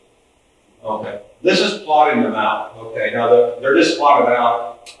please. Okay, this is plotting them out. Okay, now they're just plotted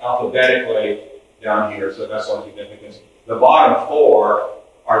out alphabetically down here, so that's no significance. The bottom four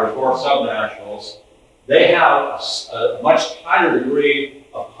are the four subnationals. They have a much tighter degree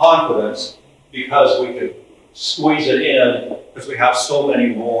of confidence because we could squeeze it in because we have so many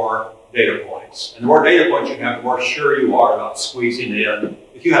more data points. And the more data points you have, the more sure you are about squeezing in.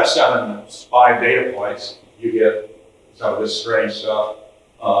 If you have 5 data points, you get some of this strange stuff.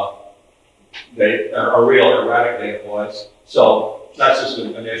 They are real erratic data points. So that's just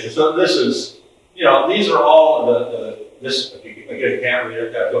an issue. So this is, you know, these are all this, if you again can't read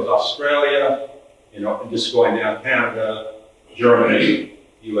it, that goes Australia, you know, and just going down Canada, Germany,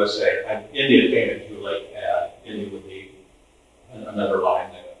 USA. India came in too late to add. India would be another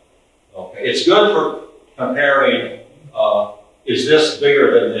line there. Okay, it's good for comparing, is this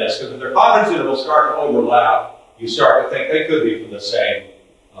bigger than this? Because if their confidence intervals start to overlap, you start to think they could be from the same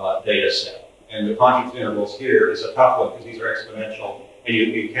data set. And the confidence intervals here is a tough one because these are exponential, and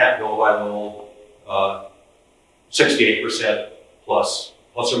you can't go by the old 68% plus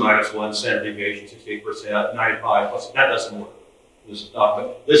or minus 1 standard deviation, 68%, 95 plus. That doesn't work. This is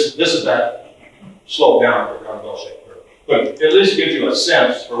not. This is that slope down for a bell-shaped curve. But at least it gives you a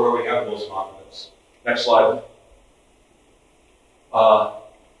sense for where we have the most confidence. Next slide.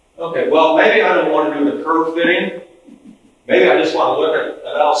 Okay, well, maybe I don't want to do the curve fitting. Maybe I just want to look at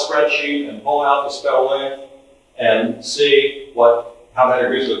an L spreadsheet and pull out the spell length and see how that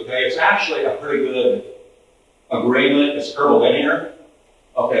agrees with K. It's actually a pretty good agreement. It's curvilinear.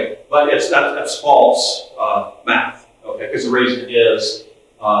 Okay, but that's false math. Okay, because the reason is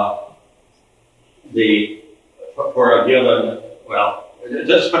for a given, well,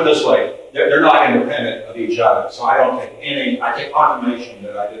 just put it this way, they're not independent of each other. So I don't take I take confirmation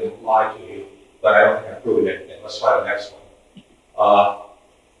that I didn't lie to you, but I don't think I've proven anything. Let's try the next one.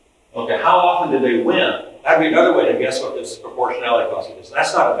 Okay, how often did they win? That'd be another way to guess what this proportionality constant is.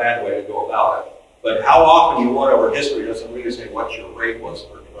 That's not a bad way to go about it. But how often you won over history doesn't really say what your rate was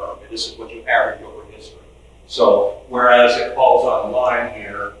per term. This is what you average over history. So, whereas it falls on the line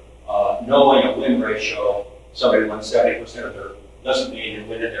here, knowing a win ratio, somebody won 70% of their, doesn't mean you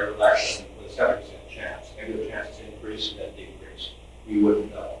win in their election with a 70% chance. Maybe the chances increase and then decrease. You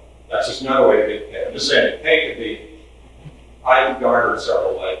wouldn't know. That's just another way to get K. I'm just saying, K could be, I garnered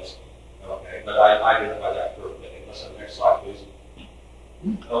several ways. Okay, but I did it by that curve fitting. Let's have the next slide, please.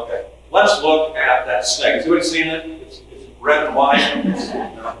 Okay, let's look at that snake. Has anybody seen it? It's red and white.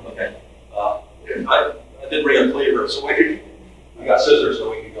 No? Okay. I didn't bring a cleaver, so I got scissors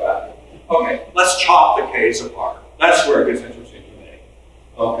so we can go after it. Okay, let's chop the K's apart. That's where it gets interesting to me.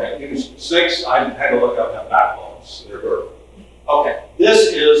 Okay, snakes, I had to look up, have backbones. They're vertical. Okay,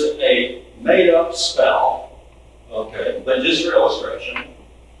 this is a made-up spell. Okay, but just for illustration.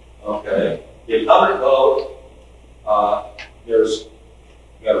 Okay, the undervote, there's,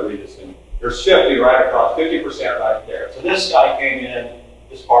 you gotta read this thing. There's 50 right across, 50% right there. So this guy came in,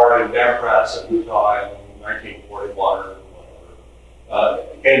 this party of Democrats of Utah in 1941 or whatever.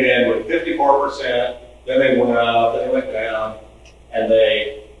 Came in with 54%, then they went up, then they went down, and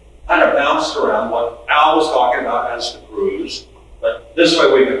they kind of bounced around what Al was talking about as the cruise. But this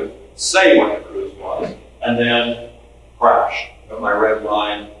way we can say what the cruise was, and then crash. Got my red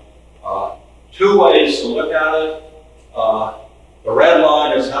line. Two ways to look at it. The red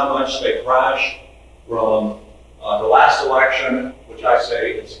line is how much they crash from the last election, which I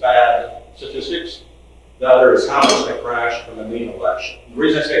say is bad statistics. The other is how much they crash from the mean election. The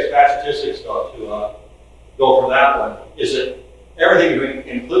reason I say it's bad statistics, though, to go for that one, is that everything,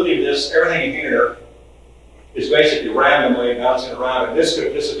 including this, everything here is basically randomly bouncing around, and this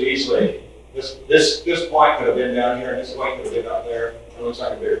could just as easily, this point could have been down here, and this point could have been up there. It looks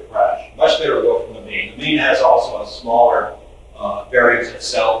like a bigger crash. Much better to go from the mean. The mean has also a smaller variance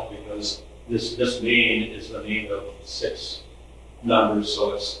itself, because this mean is the mean of 6 numbers,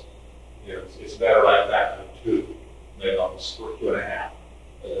 so it's, you know, it's better like that than 2, maybe almost 2.5,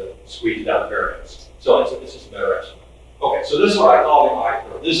 squeezed out variance. So it's just a better estimate. Okay, so this is what I call the I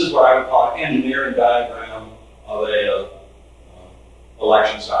curve. This is what I would call an engineering diagram of a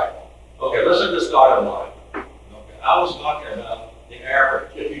election cycle. Okay, let's look at this dotted line. Okay, I was talking about the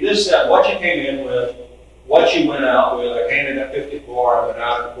average. If you just said what you came in with, what you went out with, I came in at 54, I went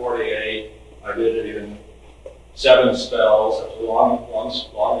out at 48, I did it in 7 spells. It was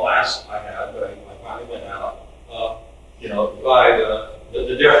a long last I had, but I finally went out. You know, divide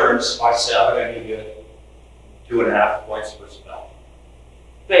the difference by 7, and you get 2.5 points per spell.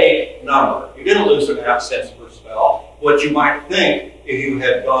 Big number. You didn't lose 2.5 cents per spell. What you might think if you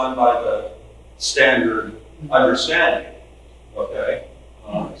had gone by the standard understanding. Okay?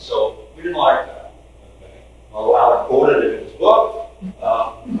 So we didn't like that. Okay? Although Alan quoted it in his book,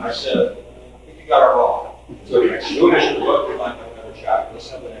 I said, I think you got it wrong. So the next new edition of the book, we might have another chapter. Let's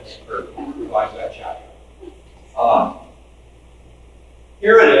have the next revise that chapter.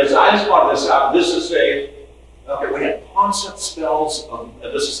 Here it is. I just wanted this out. This is okay, we had constant spells of,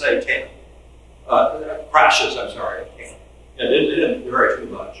 this is say 10. Crashes, I'm sorry, 10. Yeah, it didn't vary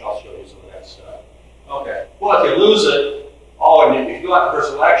too much. I'll show you some of that stuff. Okay. Well, if you lose it, if you got the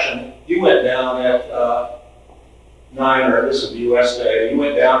first election, you went down at 9, or this is the U.S. day, you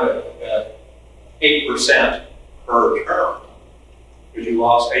went down at 8% per term. Because you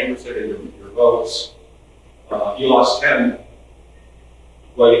lost 8% of your votes. You lost 10.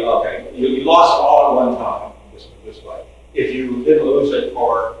 Well, okay, you lost it all at one time, this way. If you didn't lose it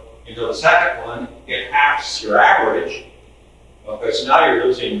until the second one, it halves your average. Okay, so now you're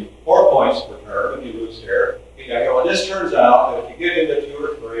losing 4 points per term if you lose here. Okay, well, this turns out that if you get into 2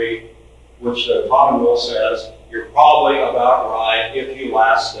 or 3, which the common rule says, you're probably about right if you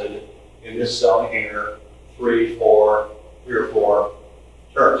lasted in this zone here 3 or 4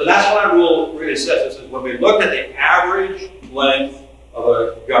 terms. And that's what our rule really says. It says when we look at the average length of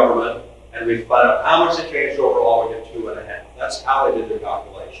a government and we find out how much they changed overall, we get 2.5. That's how they did their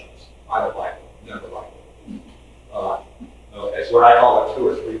calculations. I don't like it, never liked it. Okay, so what I call a 2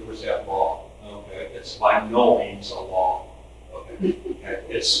 or 3% law. Okay, it's by no means a law. Okay, and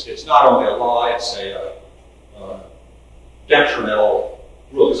it's not only a law, it's a detrimental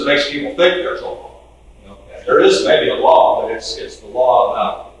rule because it makes people think there's a law. Okay, there is maybe a law, but it's the law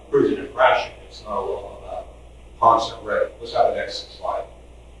about cruising and crashing. It's not a law about constant rate. Let's have the next slide.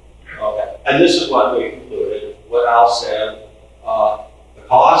 Okay, and this is what we concluded. What Al said, the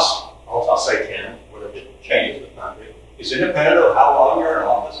cost, I'll say 10, whatever it changes the country, is independent of how long you're in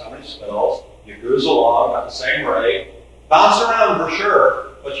office, how many spells. You cruise along at the same rate. Bounce around for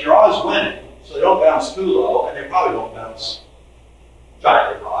sure, but you're always winning. So they don't bounce too low, and they probably don't bounce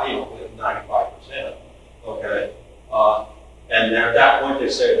giantly high, you don't get 95%. Okay. And at that point, they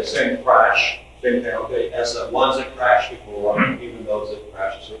say the same crash, same penalty as the ones that crashed before, even those that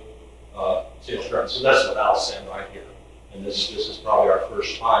crashed insurance. So that's what Al said right here. And this is probably our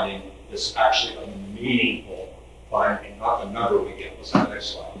first finding. This is actually a meaningful finding, not the number we get. Let's have the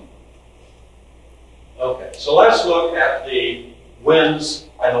next slide. Okay, so let's look at the wins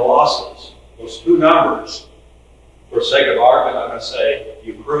and the losses. Those two numbers. For sake of argument, I'm going to say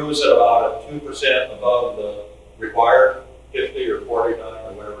you cruise at about a 2% above the required 50 or 49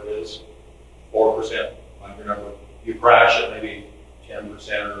 or whatever it is, 4%, might be number. You crash at maybe 10%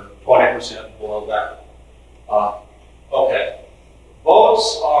 or 20% below that. Okay,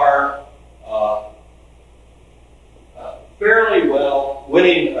 votes are fairly well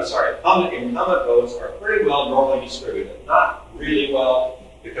incumbent votes are pretty well normally distributed. Not really well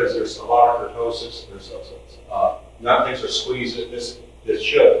because there's a lot of kurtosis. There's not things are squeezed. This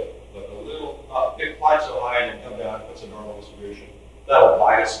should, but a little it flies so high and then come down. If it's a normal distribution, that'll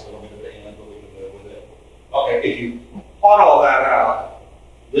bite us a little bit at the end, but we can live with it. Okay, if you plot all that out,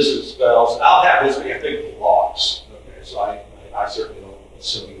 this is spells. I'll have this be a big blocks. Okay, so I certainly don't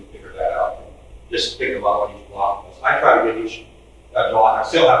assume you figure that out. Just think about what each block was. I try to get each dot. I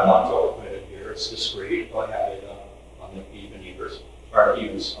still have dots overprinted here. It's discrete. I have it on the even evers, or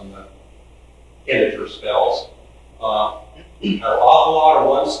evens on the integer spells. An awful lot of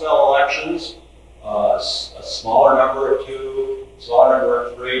one spell elections, a smaller number of 2, a smaller number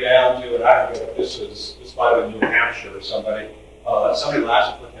of 3 down to, and I forget if this might have been New Hampshire or somebody. Somebody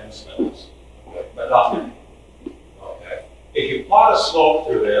lasted for 10 spells, okay, but not many. Okay. If you plot a slope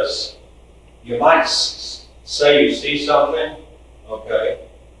through this, you might say you see something, okay?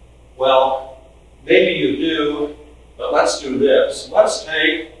 Well, maybe you do, but let's do this. Let's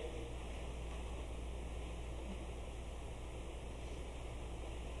take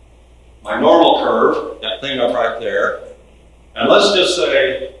my normal curve, that thing up right there, and let's just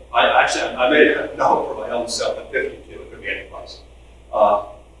say, I made a note for my own self at 52, it could be any place.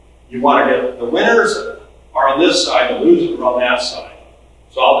 You want to get, the winners are on this side, the losers are on that side.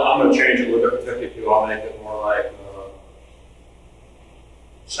 So I'm going to change it a little bit to 52, I'll make it more like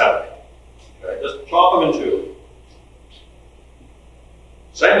 70. Okay, just chop them in 2.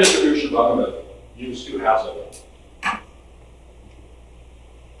 Same distribution, but I'm going to use 2 halves of it.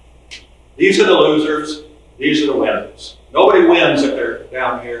 These are the losers, these are the winners. Nobody wins if they're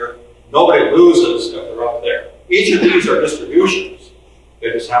down here. Nobody loses if they're up there. Each of these are distributions.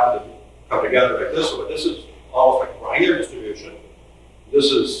 They just happen to come together like this one. This is almost like a triangular distribution. This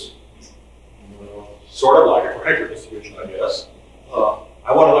is sort of like a triangular distribution, I guess.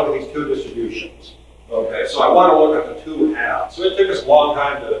 I want to look at these 2 distributions. Okay, so I want to look at the 2 halves. So it took us a long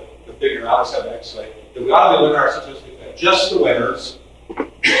time to figure out, I said next slide, that we ought to look at our statistics at just the winners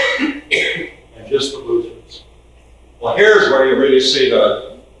and just the losers. Well, here's where you really see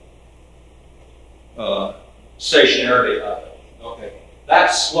the stationarity of it. Okay, that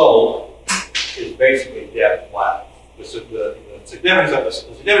slope is basically dead flat. The significance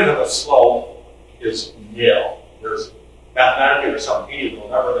of the slope is nil. There's mathematically there's some median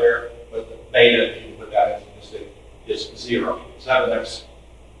number there, but the beta, if you put that in statistic, is 0. Is that the next?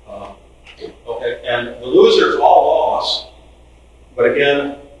 Okay, and the losers all lost, but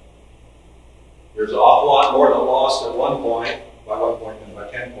again, there's an awful lot more that lost at 1 point, by 1 point and by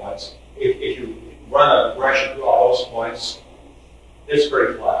 10 points. If you run a regression through all those points, it's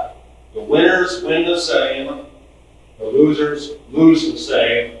pretty flat. The winners win the same, the losers lose the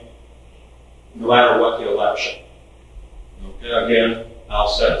same, no matter what the election. Okay, again, I'll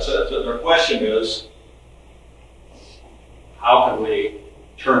set it. So the question is, how can we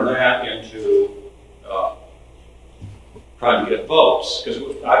turn that into trying to get votes? Because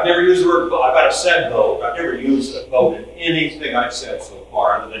I've never used the word vote. I've got a said vote. I've never used a vote in anything I've said so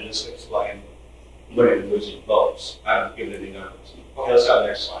far, other than just explain winning and losing votes. I haven't given any numbers. Okay, let's have the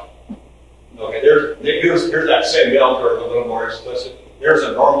next slide. Okay, here's that same bell curve, a little more explicit. There's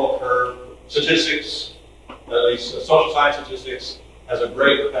a normal curve. Statistics, at least social science statistics, has a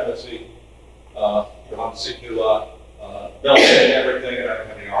great dependency on Sikula. They'll say everything, and I don't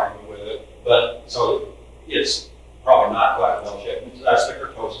have any argument with it. But so it's probably not quite well shaped. That's the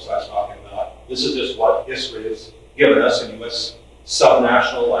kurtosis I was talking about. This is just what history has given us in U.S.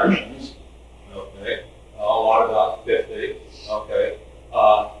 subnational elections. Okay, a lot about 50. Okay,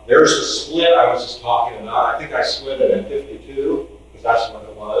 there's the split I was just talking about. I think I split it at 52 because that's what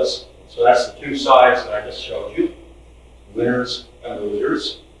it was. So that's the 2 sides that I just showed you, winners and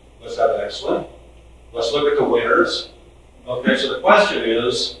losers. Let's have the next one. Let's look at the winners. Okay, so the question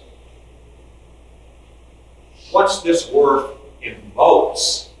is, what's this worth in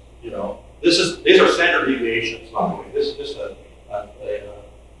votes? You know, these are standard deviations, by the way. This is just a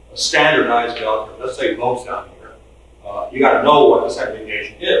standardized bell curve. Let's say votes down here. You got to know what the standard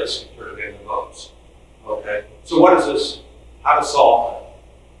deviation is to turn it into votes. Okay, so what is this? How to solve it?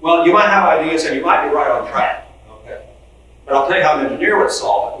 Well, you might have ideas and you might be right on track. Okay, but I'll tell you how an engineer would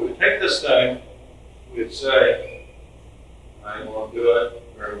solve it. We would take this thing, we'd say, I won't do it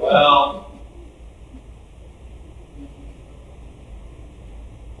very well.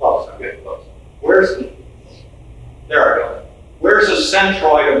 Close, I'm getting close. There I go. Where's the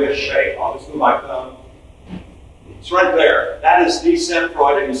centroid of this shape? I'll just move my thumb. It's right there. That is the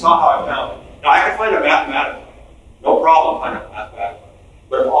centroid, and you saw how I found it. Now, I can find it mathematically. No problem finding it mathematically.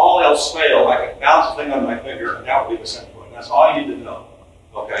 But if all else failed, I could bounce the thing on my finger, and that would be the centroid. That's all you need to know.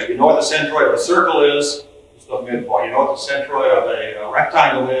 Okay, you know what the centroid of a circle is. It's the midpoint. You know what the centroid of a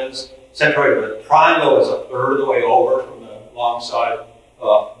rectangle is. Centroid of a triangle is a third of the way over from the long side.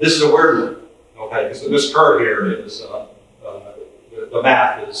 This is a weird one. Okay, because this curve here is the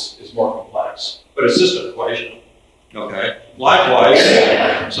math is more complex, but it's just an equation. Okay. Likewise,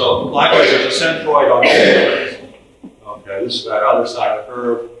 there's a centroid on the curve. Okay, this is that other side of the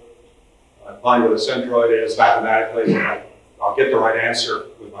curve. I find what a centroid is mathematically, and I'll get the right answer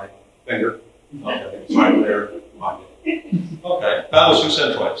with my finger. Okay, it's right there. Okay, that was two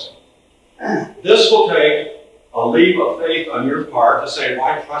centroids. This will take a leap of faith on your part to say,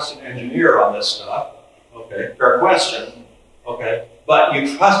 why trust an engineer on this stuff? Okay, fair question. Okay, but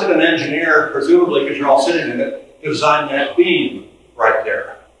you trusted an engineer, presumably because you're all sitting in it, to design that beam right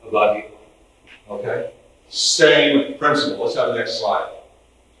there above you. Okay, same principle. Let's have the next slide.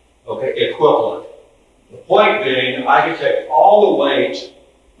 Okay, equivalent. The point being, I can take all the weight,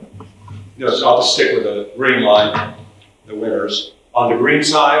 so I'll just stick with the green line, the winners. On the green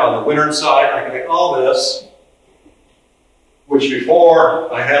side, on the winner side, I can take all this, which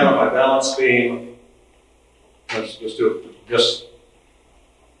before I had on my balance beam. Let's just do it. Just,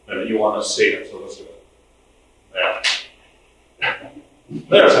 and you want to see it, so let's do it. There.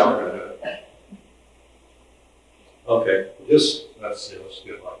 There's how we're going to do it. Okay, let's see, let's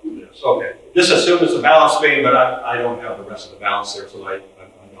get like this. Okay, this assumes the balance beam, but I don't have the rest of the balance there, so I'm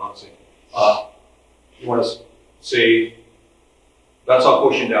not seeing. You want to see, that's all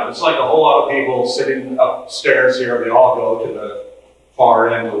pushing down. It's like a whole lot of people sitting upstairs here, they all go to the far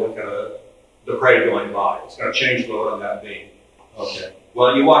end to look at the prey going by. It's going to change load on that beam. Okay.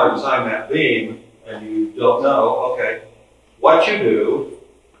 Well, you want to design that beam, and you don't know. Okay. What you do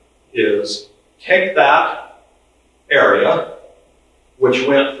is take that area, which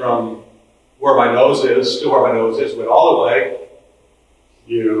went from where my nose is to where my nose is, went all the way.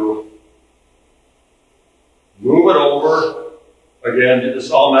 You move it over. Again, it's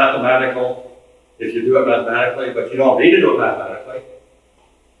all mathematical if you do it mathematically, but you don't need to do it mathematically.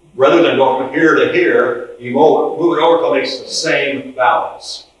 Rather than go from here to here, you move it over until it makes the same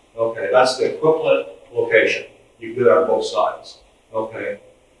balance. Okay, that's the equivalent location. You can do that on both sides. Okay,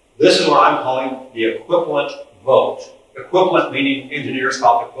 this is what I'm calling the equivalent vote. Equivalent meaning engineers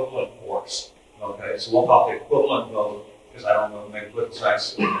call it equivalent force. Okay, so we'll call it the equivalent vote because I don't know, maybe political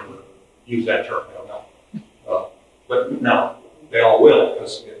science never use that term. I don't know. But no, they all will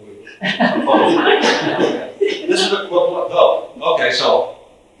because it would. This is the equivalent vote. Okay, so.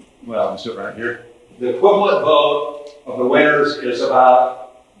 Well, I'm sitting right here. The equivalent vote of the winners is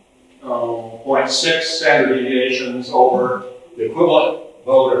about 0.6 standard deviations over. The equivalent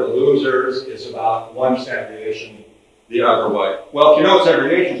vote of the losers is about 1 standard deviation the other way. Well, if you know what standard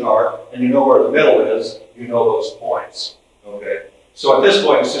deviations are, and you know where the middle is, you know those points. Okay. So at this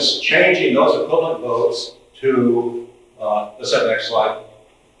point, it's just changing those equivalent votes to, let's have the next slide,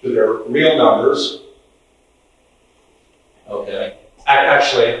 to their real numbers. Okay.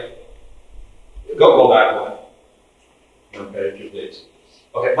 Actually, go back one. Okay, if you please.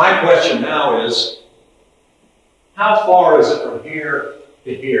 Okay, my question now is, how far is it from here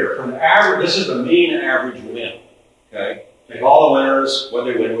to here? From the average, this is the mean average win. Okay, take all the winners, what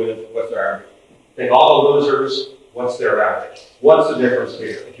they win with, what's their average. Take all the losers, what's their average. What's the difference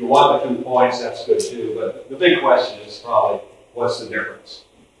here? If you want the 2 points, that's good too, but the big question is probably, what's the difference?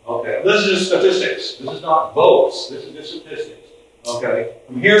 Okay, this is just statistics. This is not votes, this is just statistics. Okay,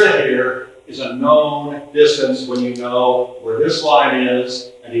 from here to here is a known distance when you know where this line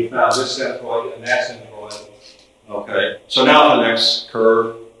is, and you found this centroid and that centroid. Okay, so now the next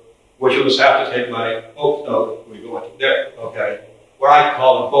curve, which will just have to take my, we go into there, okay, what I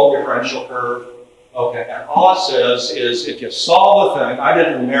call the vote differential curve. Okay, and all it says is if you solve the thing, I did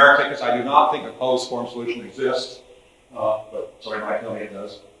it numerically because I do not think a closed form solution exists, but somebody might tell me it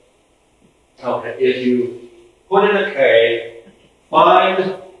does. Okay, if you put in a K,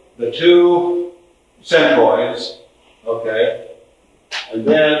 find the 2 centroids, okay, and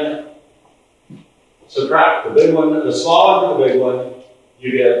then subtract the big one, the small one from the big one,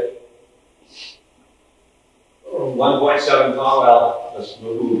 you get 1.7, well, let's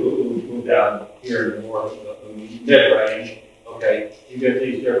move down here to more of the mid-range. Okay, okay, you get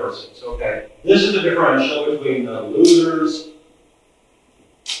these differences, okay. This is the differential between the losers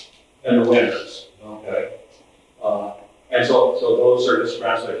and the winners, okay. And so those are just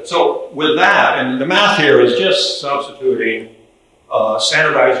translated. So with that, and the math here is just substituting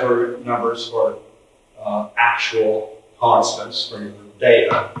standardized numbers for actual constants for your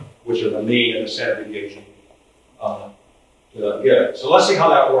data, which are the mean and the standard deviation to get it. So let's see how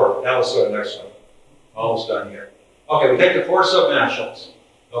that works. Now let's go to the next one. Almost done here. Okay, we take the 4 subnationals.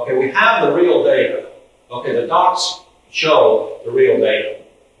 Okay, we have the real data. Okay, the dots show the real data.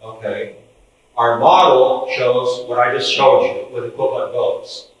 Okay, our model shows what I just showed you with equivalent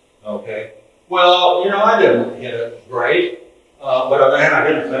votes. Okay, well, you know, I didn't hit it great, but on the other hand, I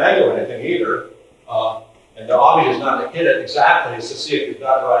didn't finagle anything either. And the object is not to hit it exactly, it's to see if you've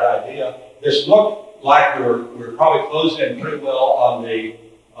got the right idea. This looked like we were probably closing in pretty well on the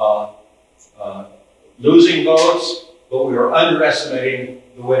losing votes, but we were underestimating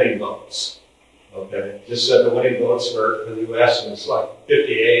the winning votes. Okay, just said the winning votes for the U.S. was like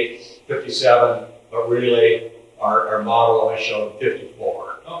 58, 57, but really our model only showed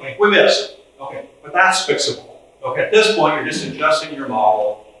 54. Okay, we missed. Okay, but that's fixable. Okay, at this point, you're just adjusting your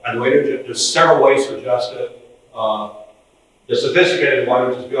model, and the way to there's several ways to adjust it. The sophisticated one,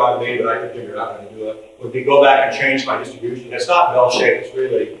 which is beyond me, but I could figure out how to do it, would be go back and change my distribution. It's not bell-shaped, it's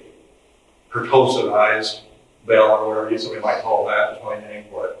really kurtosized bell, or whatever somebody might call that, there's my name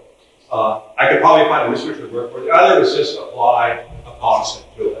for it. I could probably find a research would work for it. The other is just apply a constant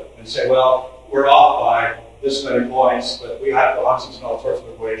to it and say, well, we're off by this many points, but we have constants and all sorts of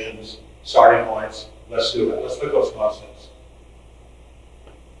equations, starting points. Let's do it. Let's put those constants.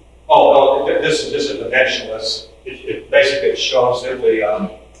 Oh, this is just a dimensionless. It basically shows that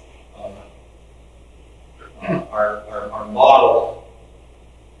our model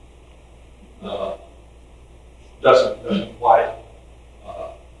doesn't quite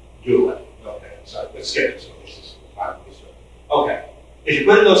do it. Okay, so let's skip it. So this is time to do it. Okay, if you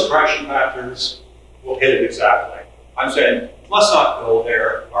put in those correction factors, we'll hit it exactly. I'm saying let's not go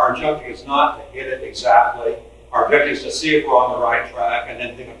there. Our objective is not to hit it exactly. Our objective is to see if we're on the right track, and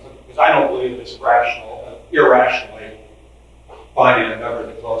then think of, because I don't believe it's irrationally finding a number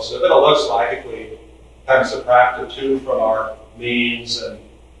the closest. But it looks like if we kind of subtract the 2 from our means, and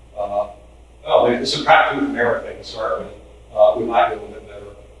well, we can subtract 2 from everything to start with, we might do a little bit better.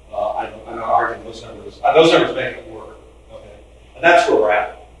 I'm not arguing those numbers. Those numbers make it work. Okay, and that's where we're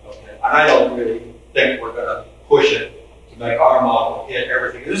at. Okay, and I don't really think we're going to push it to make our model hit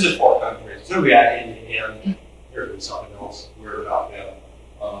everything. This is 4 countries. It's going to be at in the end. There's going to be something else weird about them.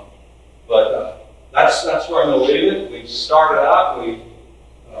 But that's where I'm going to leave it. We started out. We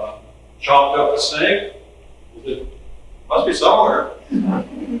chopped up the snake. It must be somewhere.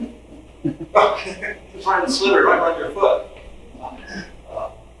 Okay, just find the sliver right on your foot.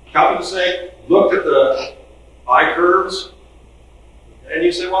 Chopped up the snake. Looked at the eye curves. And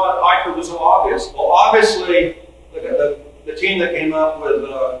you say, well, that eye curve is so obvious. Well, obviously, the team that came up with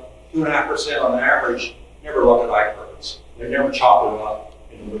 2.5% on average never looked at eye curves. They never chopped it up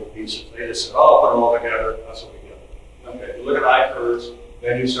into little pieces. They just said, oh, put them all together. That's what we get. Okay, if you look at eye curves,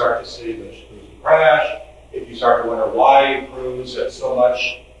 then you start to see the cruise and crash. If you start to wonder why you cruise at so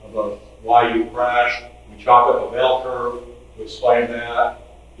much of why you crash, we chopped up a bell curve to explain that.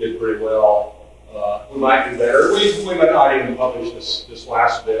 Did pretty well. We might do better. We might not even publish this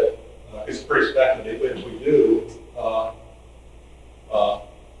last bit. It's pretty speculative, but if we do,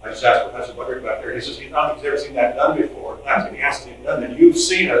 I just asked Professor Bundrick back there. He says he's ever seen that done before. If he hasn't seen it done, then you've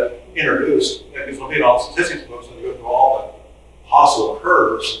seen it introduced. Because we'll need all the statistics books and go through all the possible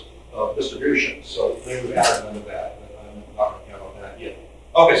curves of distribution. So maybe we add none of that, but I'm not going to count on that yet.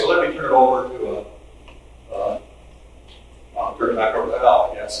 Okay, so let me turn it over to I'll turn it back over to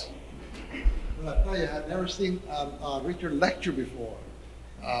Al, yes. Well, I tell you, I've never seen Richard lecture before.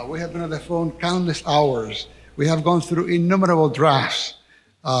 We have been on the phone countless hours. We have gone through innumerable drafts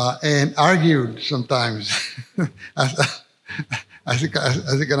and argued sometimes, as you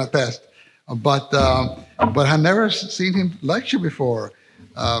can attest. But I've never seen him lecture before.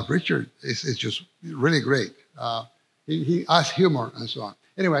 Richard is just really great. He has humor and so on.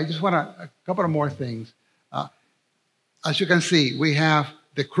 Anyway, I just want a couple of more things. As you can see, we have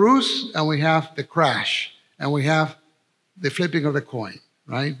the cruise and we have the crash and we have the flipping of the coin,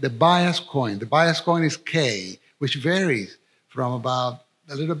 right? The biased coin. The biased coin is K, which varies from about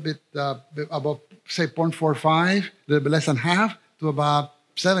a little bit about, say, 0.45, a little bit less than half, to about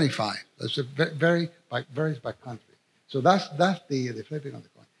 75. That's varies by country. So that's the flipping of the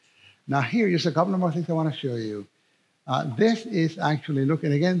coin. Now here, just a couple of more things I want to show you. This is actually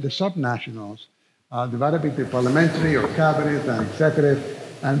looking, again, the subnationals. divided between parliamentary or cabinet and executive.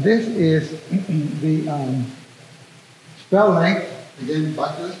 And this is the spell length, again,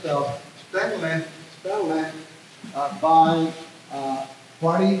 back to the spell length by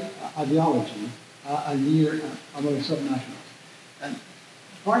party ideology and year among the subnationals. And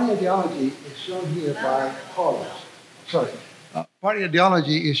party ideology is shown here by colors. Sorry. Party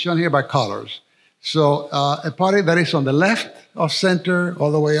ideology is shown here by colors. So a party that is on the left of center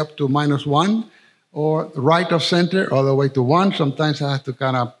all the way up to -1, or right of center all the way to 1. Sometimes I have to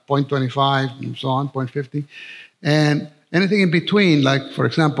kind of 0.25 and so on, 0.50. And anything in between, like, for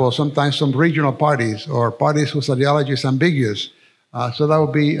example, sometimes some regional parties or parties whose ideology is ambiguous. So that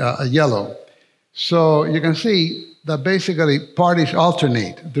would be a yellow. So you can see that basically parties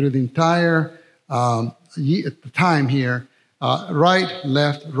alternate through the entire time here. Right,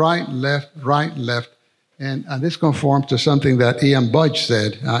 left, right, left, right, left. And this conforms to something that Ian Budge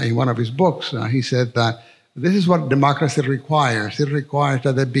said in one of his books. He said that this is what democracy requires. It requires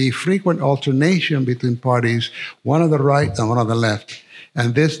that there be frequent alternation between parties, one on the right and one on the left.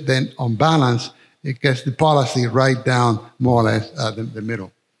 And this then, on balance, it gets the policy right down more or less the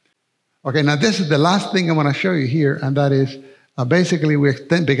middle. Okay, now this is the last thing I want to show you here, and that is basically we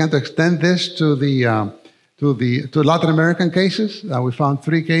began to extend this to Latin American cases. We found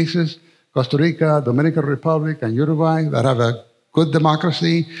 3 cases: Costa Rica, Dominican Republic, and Uruguay that have a good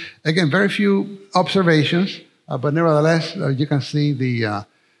democracy. Again, very few observations, but nevertheless, you can see the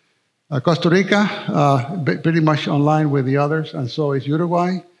Costa Rica pretty much in line with the others, and so is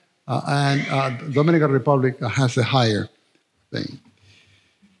Uruguay, and Dominican Republic has a higher thing.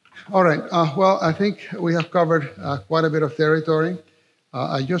 All right, well, I think we have covered quite a bit of territory.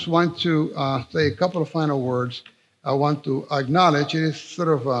 I just want to say a couple of final words. I want to acknowledge it is sort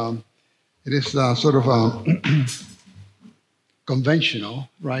of conventional,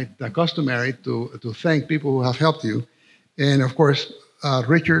 right, customary to thank people who have helped you. And of course,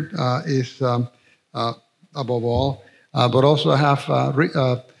 Richard is above all, but also I have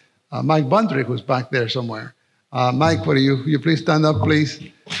Mike Bundrick, who's back there somewhere. Mike, would you please stand up, please?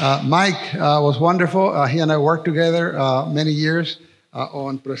 Mike was wonderful. He and I worked together many years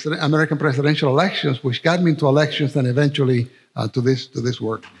on American presidential elections, which got me into elections and eventually to this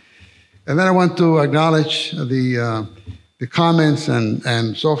work. And then I want to acknowledge the comments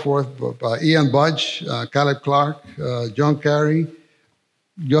and so forth by Ian Budge, Caleb Clark, John Carey,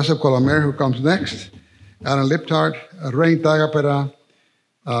 Joseph Colomer, who comes next, Alan Liptard, Rain Tagapera,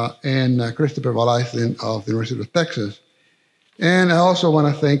 and Christopher Valaisen of the University of Texas. And I also want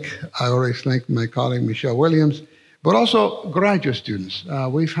to I already thanked my colleague Michelle Williams, but also graduate students.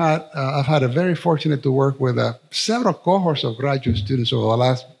 I've had a very fortunate to work with several cohorts of graduate students over the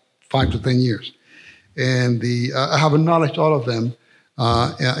last 5 to 10 years. And I have acknowledged all of them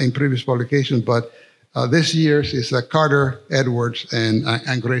in previous publications, but this year's is Carter Edwards and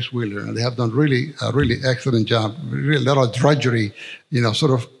Grace Wheeler. And they have done a really excellent job, really a lot of drudgery,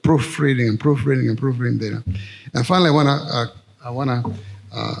 sort of proofreading data. And finally, I want to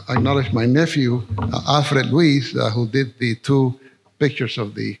acknowledge my nephew, Alfred Luis, who did the 2 pictures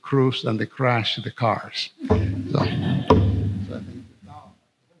of the cruise and the crash of the cars.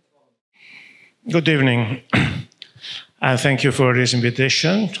 Good evening. Thank you for this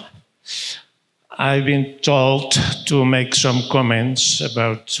invitation. I've been told to make some comments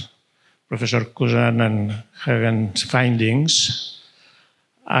about Professor Cuzán and Heggen's findings,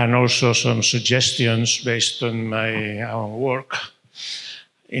 and also some suggestions based on my own work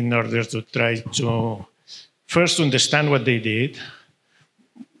in order to try to first understand what they did.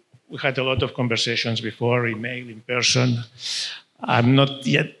 We had a lot of conversations before, email, in person. I'm not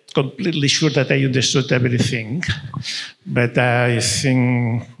yet completely sure that I understood everything, but I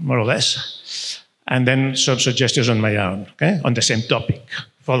think more or less. And then some suggestions on my own, okay, on the same topic,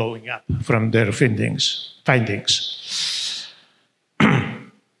 following up from their findings.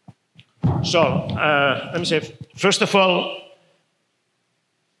 So let me say, first of all,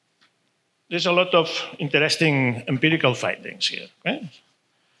 there's a lot of interesting empirical findings here. Okay?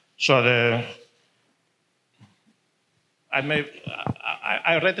 So I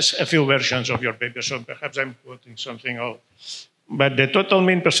read a few versions of your paper, so perhaps I'm quoting something old. But the total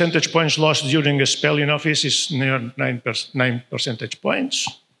mean percentage points lost during a spell in office is near 9 percentage points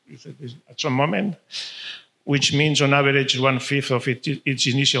at some moment, which means on average 1/5 of its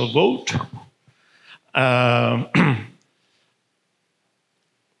initial vote.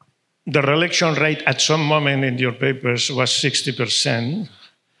 The re-election rate at some moment in your papers was 60%,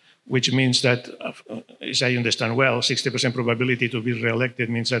 which means that, as I understand well, 60% probability to be re-elected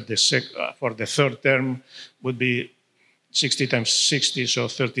means that for the 3rd term would be 60 times 60, so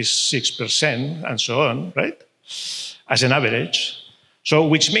 36%, and so on, right? As an average. So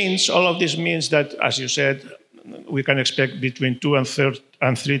which means, all of this means that, as you said, we can expect between 2 and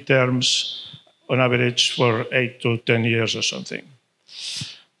 3 terms on average for 8 to 10 years or something.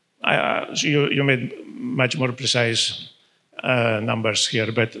 So you made much more precise numbers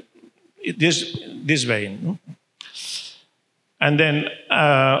here, but this vein. And then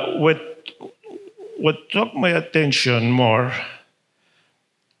what took my attention more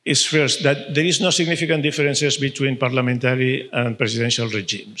is first that there is no significant differences between parliamentary and presidential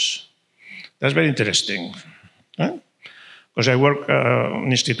regimes. That's very interesting. Because I work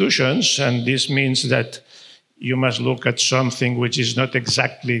in institutions, and this means that you must look at something which is not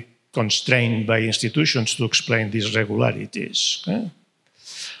exactly constrained by institutions to explain these regularities.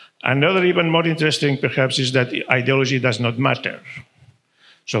 Another even more interesting, perhaps, is that ideology does not matter.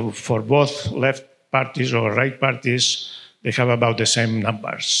 So for both left parties or right parties, they have about the same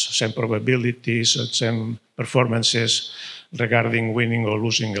numbers, same probabilities, same performances regarding winning or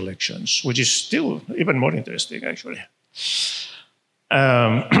losing elections, which is still even more interesting, actually.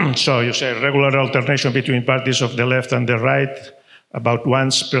 So you say regular alternation between parties of the left and the right about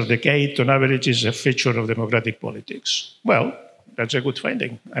once per decade on average is a feature of democratic politics. Well, that's a good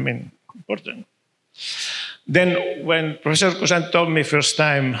finding. I mean, important. Then when Professor Cuzán told me first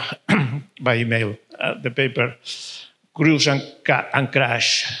time by email the paper, Cruise and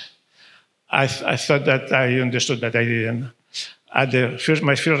Crash, I thought that I understood, but I didn't.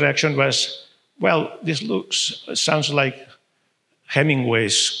 My first reaction was, well, this sounds like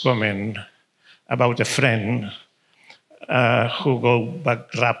Hemingway's comment about a friend who go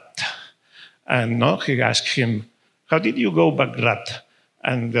bankrupt. And he asked him, how did you go bankrupt?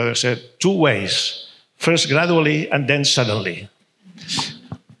 And the other said, 2 ways. First gradually and then suddenly.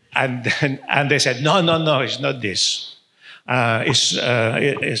 And they said, no, it's not this.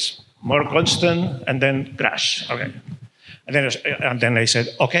 It's more constant and then crash. Okay. And then I said,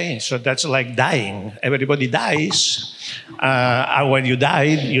 okay, so that's like dying. Everybody dies. And when you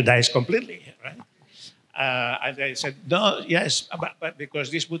die completely, right? And I said, no, yes, but because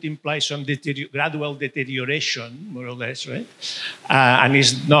this would imply some gradual deterioration, more or less, right?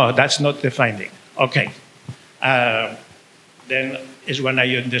 No, that's not the finding. Okay. Then is when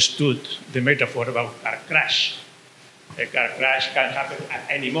I understood the metaphor about car crash. A car crash can happen at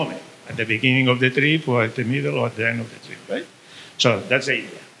any moment, at the beginning of the trip or at the middle or at the end of the trip, right? So that's the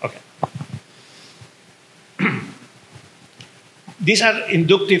idea. Okay. These are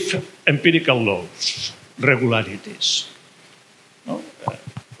inductive empirical laws, regularities. No?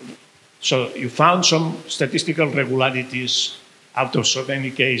 So you found some statistical regularities out of so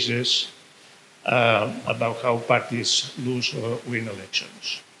many cases about how parties lose or win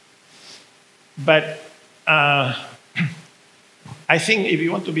elections. But I think if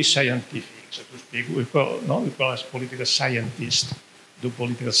you want to be scientific, so to speak, we call us political scientists, do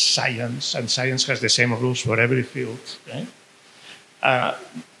political science, and science has the same rules for every field. Okay?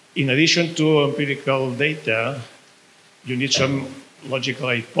 In addition to empirical data, you need some logical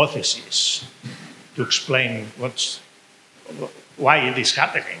hypotheses to explain why it is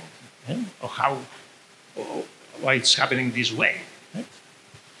happening, or why it's happening this way. Right?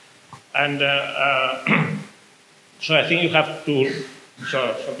 And so I think you have to,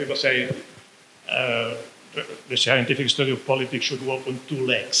 so some people say the scientific study of politics should walk on 2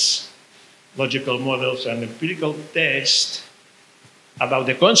 legs, logical models and empirical tests about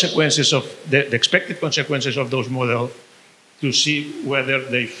the consequences of, the expected consequences of those models to see whether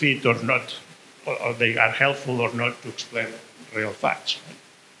they fit or not, or they are helpful or not to explain real facts.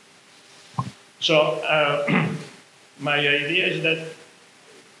 Right? So my idea is that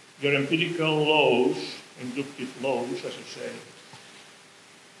your empirical laws, inductive laws, as you say,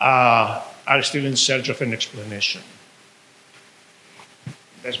 are still in search of an explanation.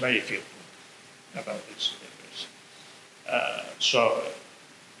 That's my feeling about these papers. So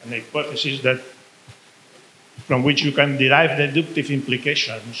an hypothesis that from which you can derive the deductive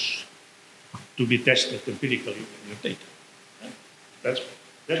implications to be tested empirically in your data. Right?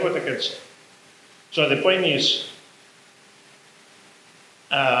 That's what I can say. So the point is,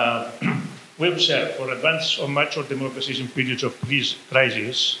 we observe for advanced or mature democracies in periods of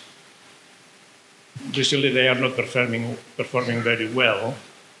crisis, recently they are not performing very well,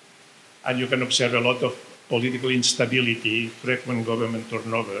 and you can observe a lot of political instability, frequent government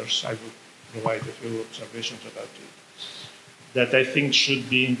turnovers. I will provide a few observations about it, that I think should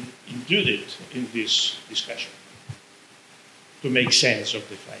be included in this discussion to make sense of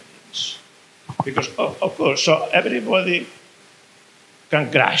the findings. Because, of course, so everybody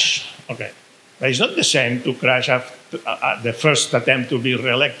can crash, okay. But it's not the same to crash the first attempt to be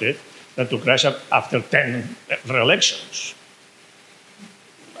re-elected than to crash after 10 re-elections.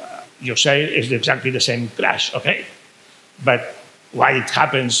 You say it's exactly the same crash, okay? But why it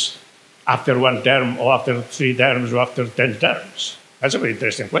happens after 1 term or after 3 terms or after 10 terms? That's a very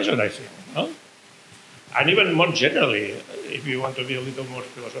interesting question, I think. No? And even more generally, if you want to be a little more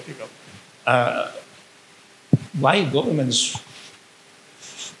philosophical, why governments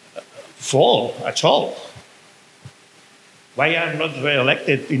fall at all? Why are not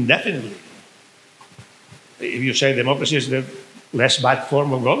re-elected indefinitely? If you say democracy is the less bad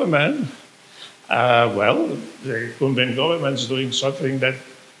form of government, well, the incumbent government is doing something that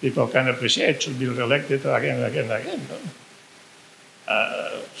people can appreciate, should be re-elected again and again and again. No?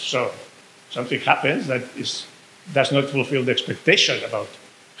 So something happens that does not fulfill the expectation about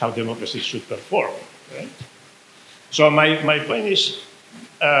how democracy should perform. Right? So my point is,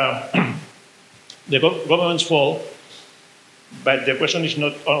 the governments fall, but the question is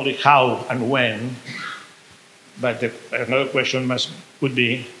not only how and when, but another question could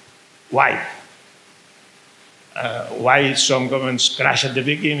be why. Why some governments crash at the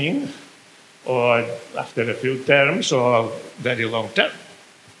beginning, or after a few terms, or very long term?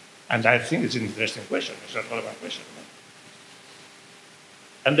 And I think it's an interesting question. It's a relevant question.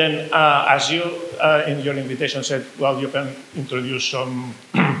 And then, as you in your invitation said, well, you can introduce some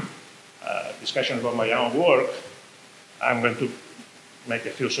discussion about my own work. I'm going to make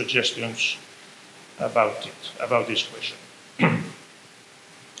a few suggestions about this question.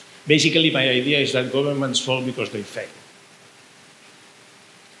 Basically, my idea is that governments fall because they fail.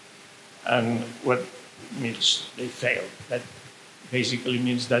 And what means they fail? That basically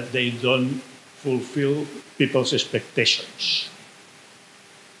means that they don't fulfill people's expectations.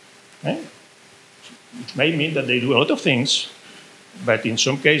 Okay? It may mean that they do a lot of things, but in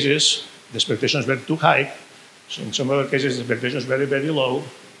some cases, the expectations were too high. So in some other cases, the expectations were very, very low.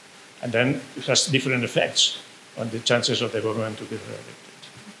 And then it has different effects on the chances of the government to be re-elected.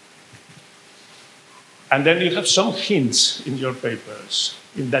 And then you have some hints in your papers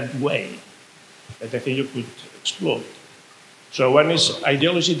in that way that I think you could explore. So one is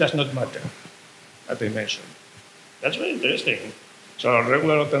ideology does not matter, as I mentioned. That's very interesting. So a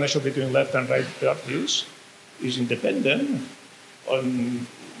regular alternation between left and right parties is independent on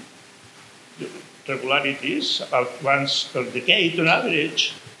regularities about once per decade on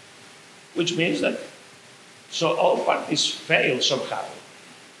average, which means that so all parties fail somehow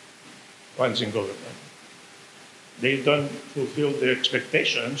once in government. They don't fulfill their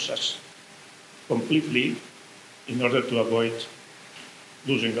expectations as completely in order to avoid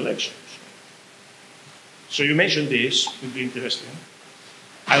losing elections. So you mentioned this, it would be interesting.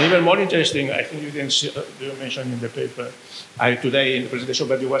 And even more interesting, I think you didn't mention in the paper today in the presentation,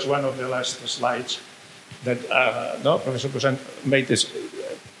 but it was one of the last slides that Professor Cuzán made this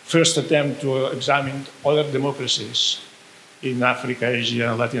first attempt to examine other democracies in Africa, Asia,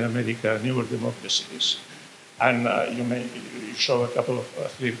 and Latin America, newer democracies. And you show a couple of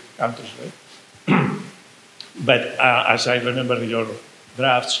 3 countries, right? But as I remember your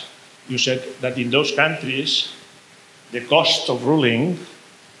drafts, you said that in those countries, the cost of ruling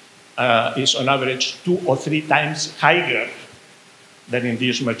is on average 2 or 3 times higher than in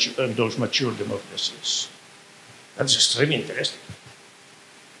those mature democracies. That's extremely interesting.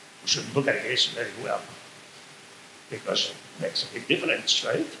 We should look at this very well, because it makes a big difference,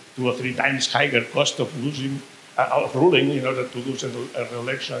 right? 2 or 3 times higher cost of ruling in order to lose an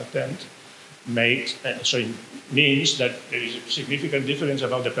election attempt so it means that there is a significant difference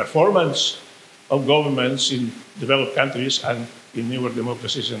about the performance of governments in developed countries and in newer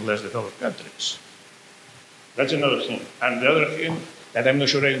democracies in less developed countries. That's another thing. And the other thing that I'm not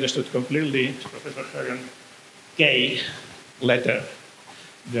sure I understood completely, Professor Heggen K letter,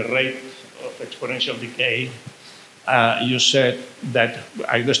 the rate of exponential decay, you said that,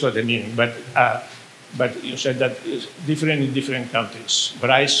 I understood the meaning, but you said that it's different in different countries,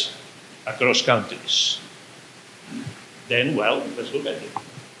 varies across countries. Then, well, let's look at it.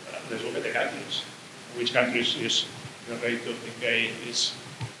 Let's look at the countries. Which countries is the rate of decay is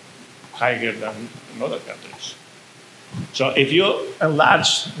higher than in other countries? So if you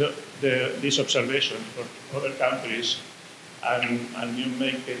enlarge this observation for other countries and you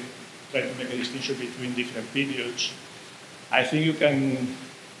try to make a distinction between different periods, I think you can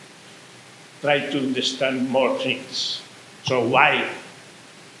try to understand more things. So why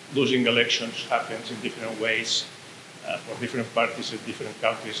losing elections happens in different ways for different parties in different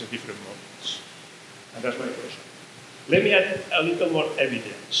countries at different moments. And that's my question. Let me add a little more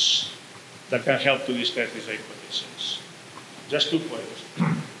evidence that can help to discuss this hypothesis. Just 2 points,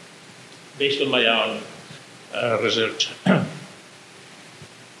 based on my own research. I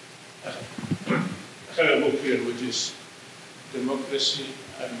have a book here which is Democracy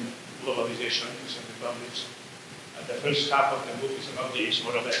and Globalization. It's published. And the first half of the book is about this,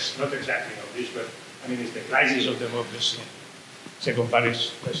 more or less. Not exactly about this, but I mean, it's the crisis of democracy. Second part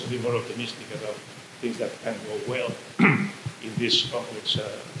is actually more optimistic about things that can go well in this complex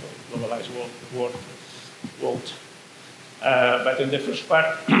globalized world. But in the first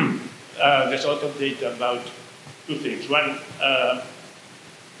part, there's a lot of data about two things. One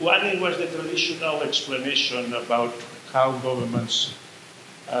was the traditional explanation about how governments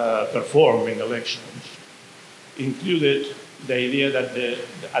perform in elections, included the idea that the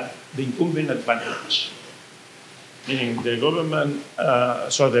incumbent advantage, meaning the government,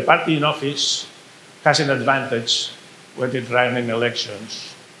 so the party in office has an advantage when it runs in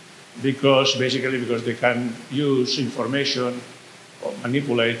elections because they can use information or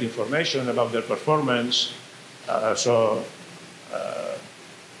manipulate information about their performance,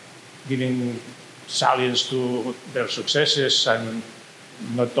 giving salience to their successes and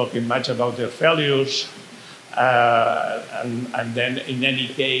not talking much about their failures. And then in any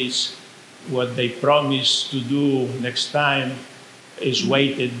case, what they promise to do next time is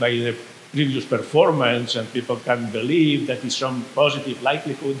weighted by the previous performance, and people can believe that is some positive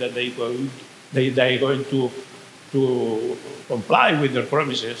likelihood that they're going to comply with their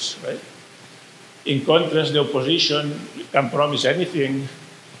promises, right? In contrast, the opposition can promise anything,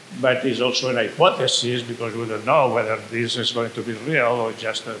 but it's also an hypothesis because we don't know whether this is going to be real or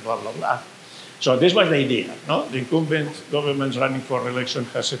just blah, blah, blah. So this was the idea, no? The incumbent government running for election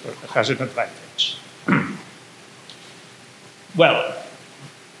has an advantage. Well,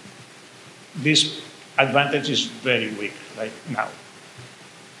 this advantage is very weak right now.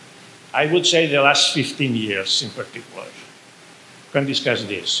 I would say the last 15 years in particular. We can discuss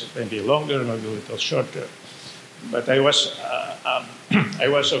this. It may be longer, maybe a little shorter. But I was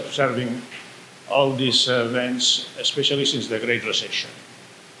observing all these events, especially since the Great Recession,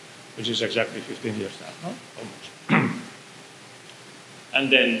 which is exactly 15 years now, no? Almost. And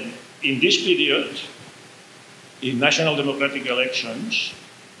then in this period, in national democratic elections,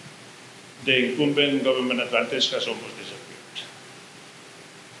 the incumbent government advantage has almost disappeared.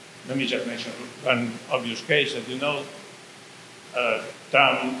 Let me just mention one obvious case that you know.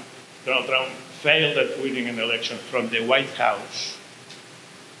 Donald Trump failed at winning an election from the White House,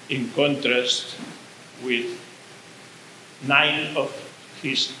 in contrast with 9 of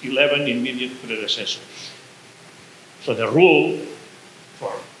his 11 immediate predecessors. So the rule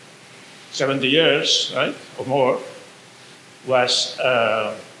for 70 years, right, or more, was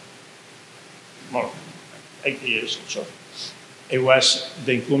more, 80 years or so. It was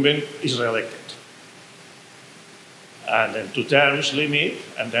the incumbent is reelected. And then 2 terms limit,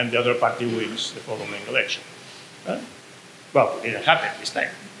 and then the other party wins the following election. Right? Well, it didn't happen this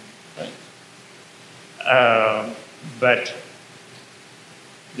time. Right? But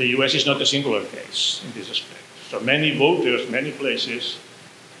the US is not a singular case in this respect. So many voters, many places,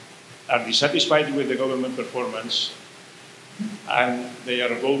 are dissatisfied with the government performance, and they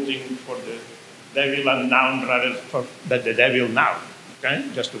are voting for the devil unknown rather than the devil now, okay?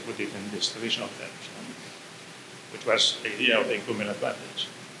 Just to put it in these traditional terms, which was the idea of the incumbent advantage.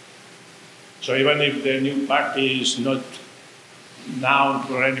 So even if the new party is not known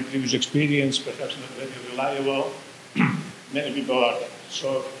for any previous experience, perhaps not very reliable, many people are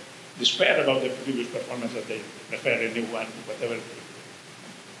so despair about the previous performance that they prefer a new one, whatever.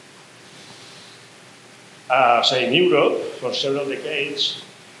 Say in Europe, for several decades,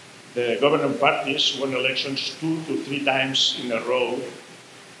 the governing parties won elections 2 to 3 times in a row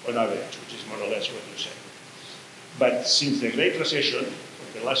on average, which is more or less what you say. But since the Great Recession,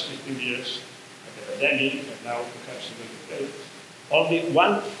 for the last 15 years, and the pandemic, and now perhaps even the only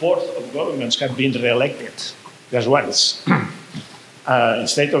 1/4 of governments have been re-elected just once.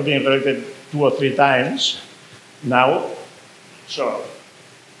 Instead of being re-elected 2 or 3 times, now, so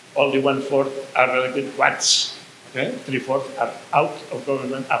only 1/4 are re-elected once. Okay? 3/4 are out of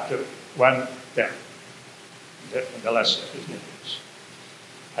government after 1 term in the last 15 years.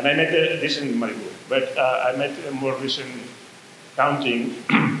 And I made this in my book, but I made a more recent counting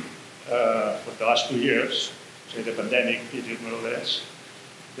for the last 2 years, say the pandemic period more or less.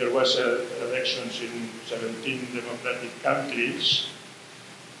 There was elections in 17 democratic countries,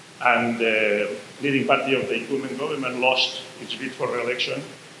 and the leading party of the incumbent government lost its bid for re-election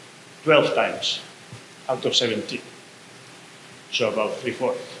 12 times out of 17. So about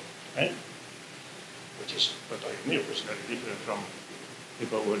 3/4, eh? Which is totally new, it's very different from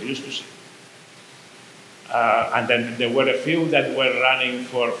people were used to see. And then there were a few that were running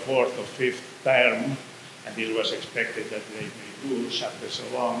for 4th or 5th term, and this was expected that they may lose after so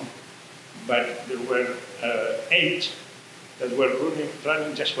long, but there were 8 that were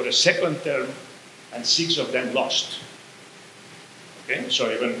running just for a second term, and 6 of them lost. Okay,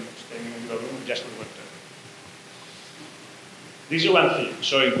 so even staying in government just for 1 term. This is one thing.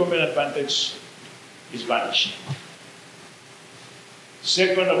 So incumbent advantage is vanishing.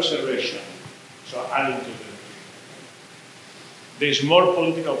 Second observation, so adding to the there is more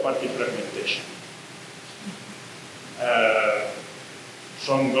political party fragmentation.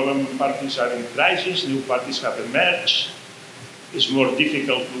 Some government parties are in crisis, new parties have emerged. It's more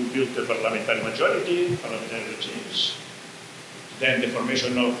difficult to build a parliamentary majority, parliamentary regimes. Then the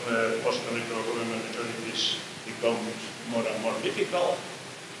formation of post-electoral government majorities becomes more and more difficult.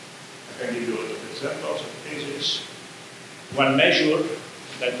 I can give you a lot of examples of cases. One measure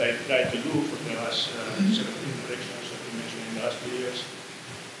that I tried to do for the last 17 elections that we mentioned in the last 2 years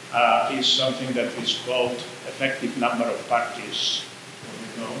is something that is called effective number of parties,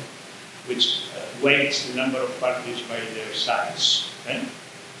 which weights the number of parties by their size. Okay?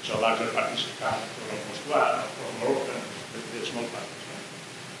 So larger parties account for almost 1 or more than the small parties.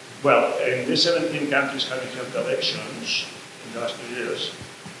 Right? Well, in the 17 countries having held elections in the last 2 years,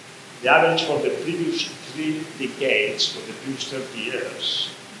 the average for the previous 3 decades, for the previous 30 years,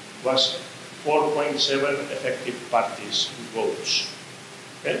 was 4.7 effective parties with votes.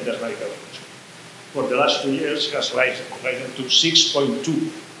 Okay? That's my calculation. For the last 2 years, it has risen to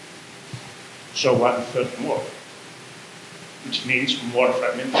 6.2. So 1/3 more, which means more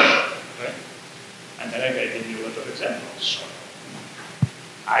fragmentation. Right? And then I can give you a lot of examples.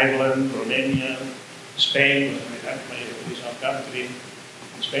 Ireland, Romania, Spain, my original country.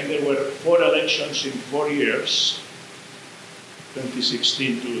 In Spain, there were 4 elections in 4 years,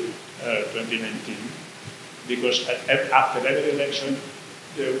 2016 to 2019, because after every election,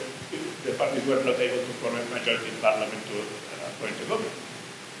 the parties were not able to form a majority in parliament to appoint a government.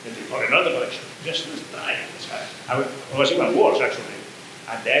 And they for another election, just this time. It was even worse, actually.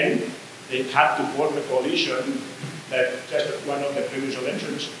 And then they had to form a coalition that just at one of the previous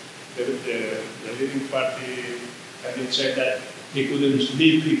elections, the leading party candidate said that he couldn't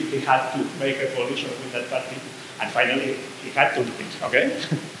sleep if he had to make a coalition with that party. And finally, he had to do it, okay?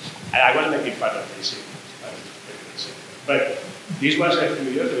 And I was making fun of this. But this was a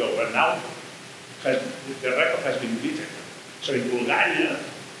few years ago, but now the record has been beaten. So in Bulgaria,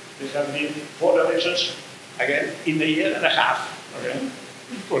 there have been 4 elections, again, in a year and a half, okay?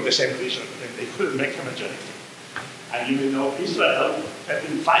 For the same reason, that they couldn't make a majority. And you know, Israel had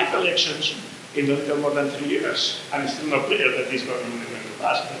been 5 elections in a little more than 3 years, and it's still not clear that this government is going to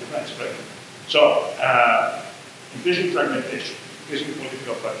last. Right? So, increasing fragmentation, increasing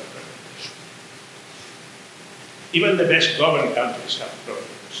political party fragmentation. Even the best governed countries have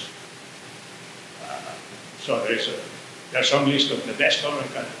problems. So there's some list of the best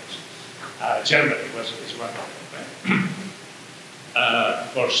governed countries. Germany is one of them. Right?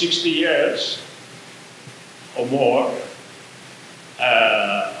 For 60 years or more,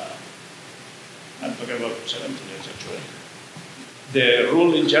 I'm talking about 70 years actually, the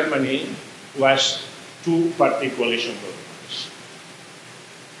rule in Germany was 2-party coalition governments.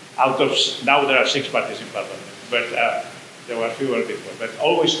 Now there are 6 parties in parliament, but there were fewer before. But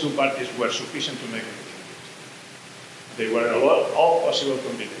always 2 parties were sufficient to make a majority. They were all possible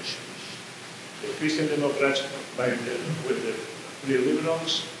combinations. The Christian Democrats with the Free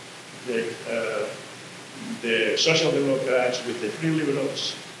Liberals, the Social Democrats with the Free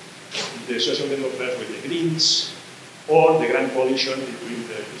Liberals, the Social Democrats with the Greens, or the Grand Coalition between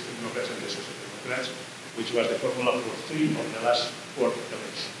the Christian Democrats and the Social Democrats, which was the formula for 3 of the last 4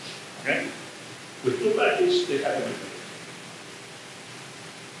 elections. Okay? With 2 parties, they had a majority.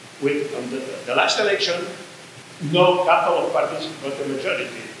 With the last election, no couple of parties got a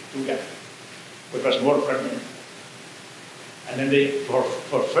majority together, which was more fragmented. And then they, for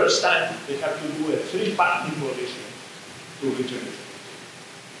first time, they had to do a 3-party coalition to reach a majority.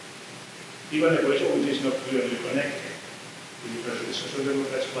 Even a coalition which is not clearly connected, because the Social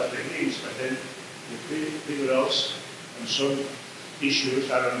Democrats plus the Greens, but then the Free Liberals and some issues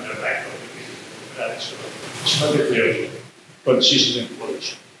are on the right of the Christian Democrats, so it's not a clear consistent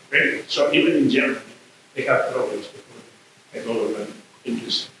coalition. Okay? So even in Germany, they have problems with a government in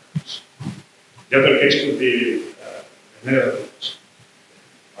these terms. The other case could be the Netherlands,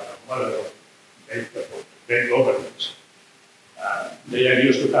 mother of great governments. They are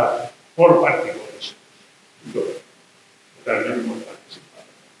used to have 4-party coalition. There are many more parties in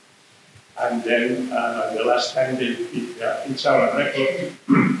parliament. And then the last time it's our record,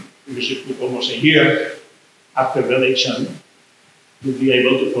 we should took almost a year after the election to be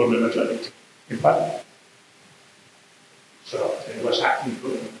able to form a majority in parliament. So it was acting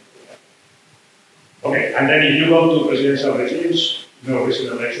good. Okay, and then if you go to presidential regimes,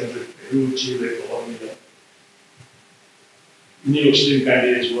 recent elections with Peru, Chile, Colombia, new extreme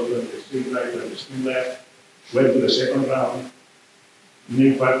candidates were on the extreme right and the extreme left, went to the second round,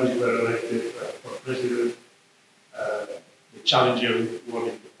 new parties were elected for president, the challenger won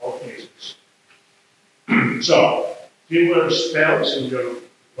in all cases. So, fewer spells in your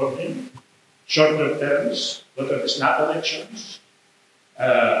voting, shorter terms, what are the snap elections,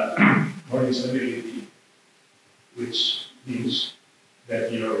 more instability, which means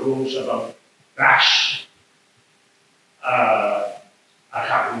that your rules about crash are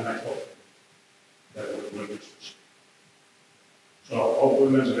happening much often than what we're used to. So all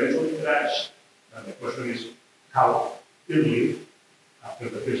governments eventually crash, and the question is how early after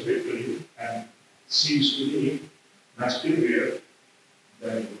the first victory, and seems to me much earlier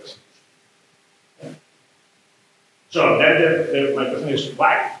than it was. Okay? So then my question is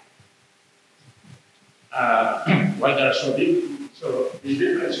why? Why there are so big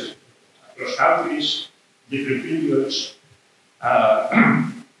differences across countries, different periods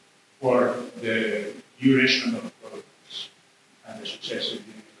for the duration of governments and the success of the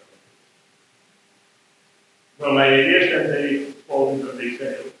government. Well, my idea is that they fall because they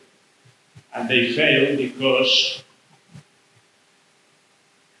fail. And they fail because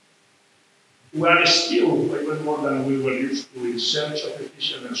we are still, even more than we were used to, in search of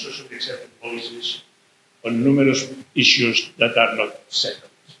efficient and socially accepted policies on numerous issues that are not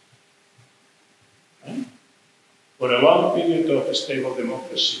settled. Okay? For a long period of stable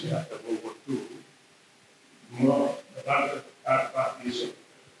democracy after World War II, more about our parties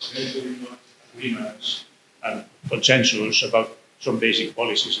eventually got agreements and consensus about some basic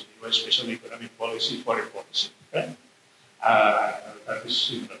policies in the U.S., especially economic policy, foreign policy. Right? That is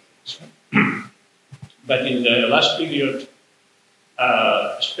similar things. Right? But in the last period,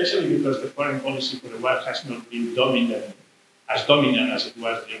 especially because the foreign policy for a while has not been as dominant as it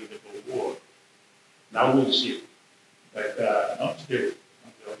was during the Cold War. Now we'll see. But not still,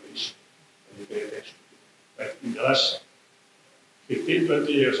 not the only issue that we pay attention to. But in the last 15,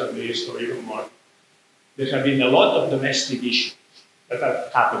 20 years at least, or even more, there have been a lot of domestic issues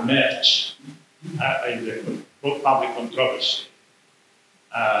that have emerged in the public controversy.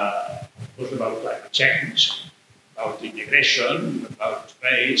 It was about climate change, about integration, about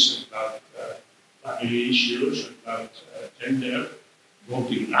race, about family issues, about gender,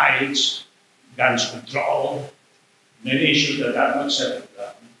 voting rights, guns control, many issues that are not settled down.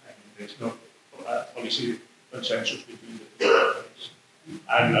 I mean, there's no policy consensus between the two countries.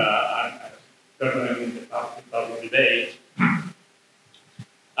 And permanently in the public debate,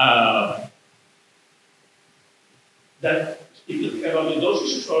 that if you think about it, those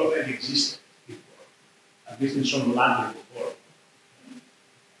issues already existed before, at least in some language before.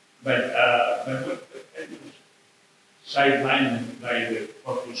 But what sidelined by the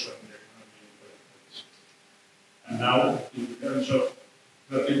focus on the economy and politics. And now, in terms of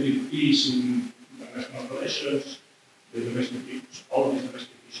protecting peace in international relations, the domestic issues, all these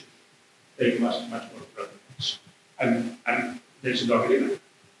domestic issues take much more prominence. And there's no agreement.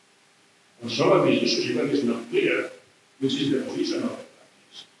 On some of these issues, even it's not clear which is the position of the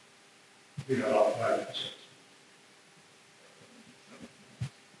countries in a lot of violence.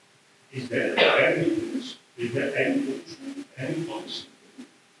 Is there any difference? Is there any position, any policy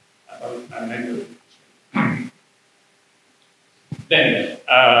about amendment? Then,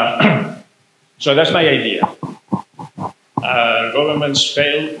 so that's my idea. Governments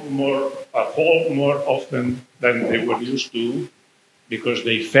fall more often than they were used to because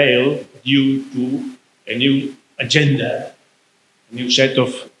they fail due to a new agenda, a new set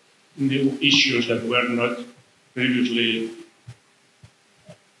of new issues that were not previously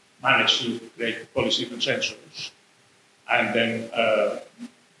managed to create policy consensus. And then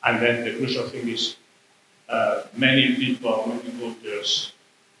the crucial thing is many people, many voters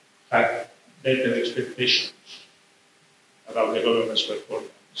had better expectations about the government's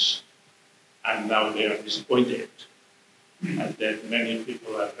performance. And now they are disappointed. And that many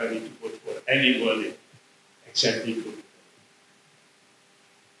people are ready to vote for anybody except people.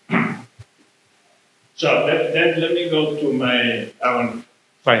 So then let me go to my own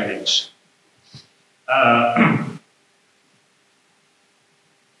findings.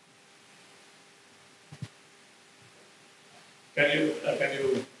 Can you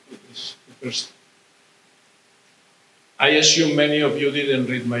put this first? I assume many of you didn't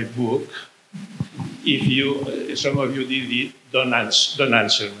read my book. If some of you did, don't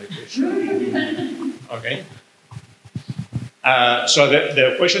answer my question. Okay. So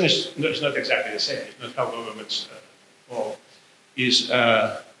the question is not exactly the same. It's not how governments fall. is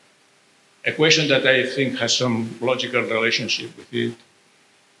a question that I think has some logical relationship with it.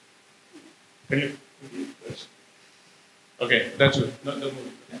 Can you? Okay, that's good. Not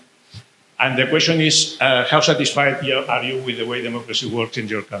moving. And the question is, how satisfied are you with the way democracy works in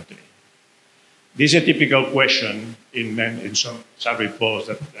your country? This is a typical question in some survey polls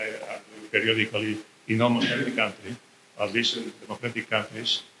that I do periodically in almost every country, or at least in democratic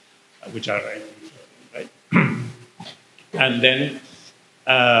countries, which are right? And then,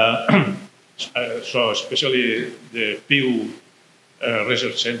 so especially the Pew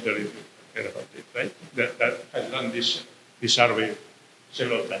Research Center, if you care about it, right? That has done this survey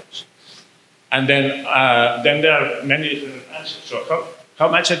several times. And then there are many different answers. So how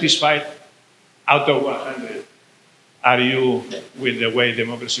much satisfied out of 100 are you with the way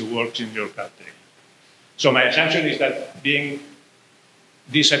democracy works in your country? So my assumption is that being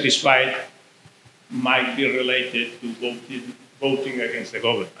dissatisfied might be related to voting against the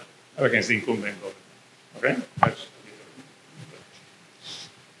government, or against the incumbent government. Okay?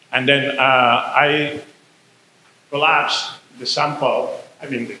 And then I collapsed the sample,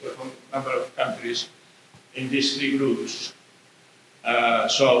 the number of countries in these three groups.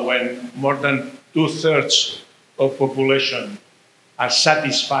 So when more than 2/3 of population are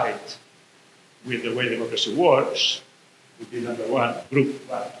satisfied with the way democracy works, would be number one, group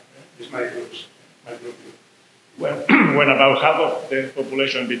one. It's my group. When about half of the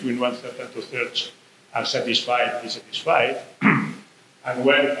population, between 1/3 and 2/3, are satisfied, dissatisfied, and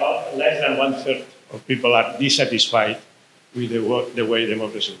when less than 1/3 of people are dissatisfied with the way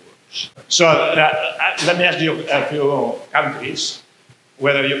democracy works. So let me ask you a few countries,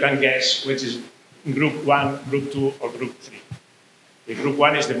 whether you can guess which is group one, group two, or group three. The group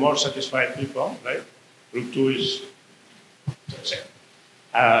one is the more satisfied people, right? Group two is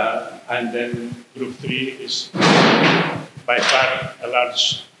and then group three is by far a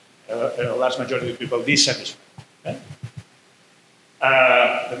large majority of people dissatisfied. Okay?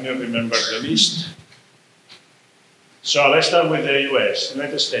 Let me remember the list. So let's start with the U.S.,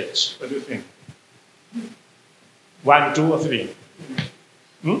 United States. What do you think? 1, 2, or 3?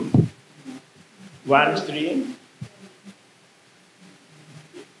 1, 3?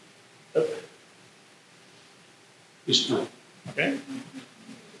 It's 2. Okay?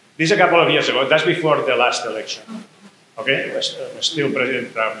 This is a couple of years ago. That's before the last election. Okay? Still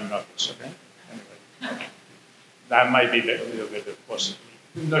President Trump in office. Okay? Anyway, that might be a little bit possible.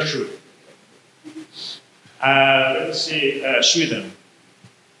 I'm not sure. Let's see, Sweden.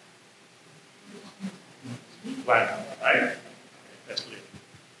 1, right? That's clear.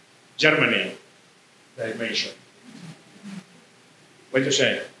 Germany, that I mentioned. What do you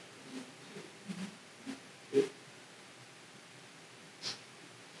say?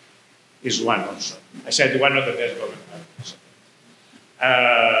 Is 1 also. I said one of the best governments.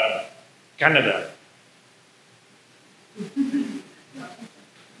 Canada.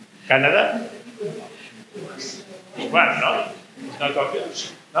 Canada? 1, no? It's not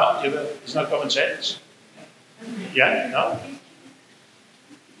obvious. No, it's not common sense. Yeah, no?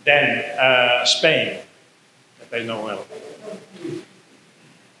 Then Spain, that I know well.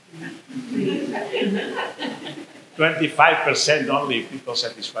 25% only people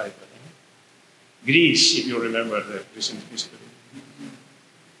satisfied. Greece, if you remember the recent history.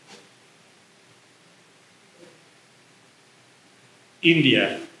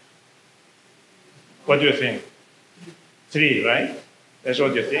 India. What do you think? 3, right? That's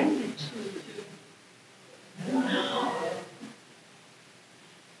what you think?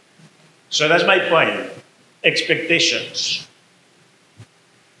 So that's my point. Expectations.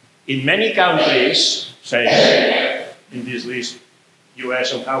 In many countries, say in this list,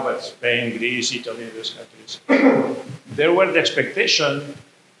 U.S. and how about Spain, Greece, Italy, those countries, there were the expectation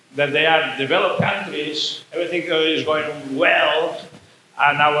that they are developed countries, everything is going well,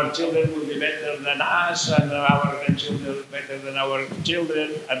 and our children will be better than us, and our grandchildren better than our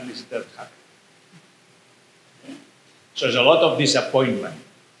children, and this that happened. Okay? So there's a lot of disappointment.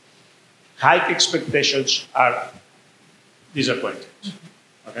 High expectations are disappointed.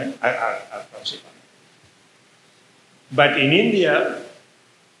 Okay? Are possible. But in India,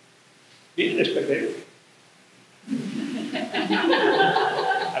 didn't expect anything.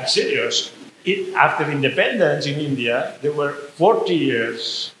 I'm serious. After independence in India, there were 40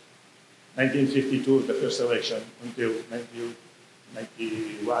 years, 1952, the first election, until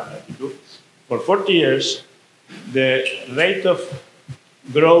 1991, 92. For 40 years, the rate of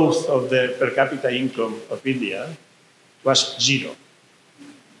growth of the per capita income of India was 0.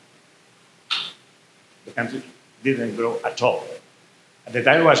 The country didn't grow at all. At the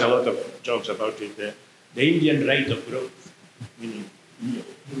time, there was a lot of jokes about it. The Indian rate of growth. meaning new.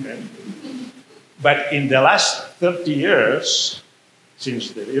 Okay? But in the last 30 years,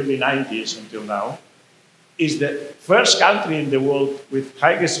 since the early 90s until now, is the first country in the world with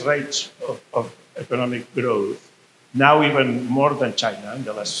highest rates of economic growth, now even more than China in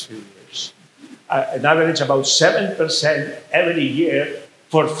the last few years. An average about 7% every year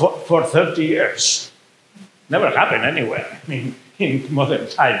for 30 years. Never happened anywhere, I mean, in modern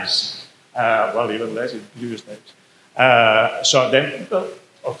times. Well, even less in previous times. So then people,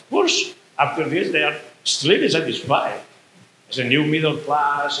 of course, after this, they are extremely satisfied. As a new middle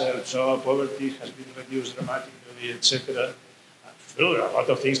class, so poverty has been reduced dramatically, etc. Still a lot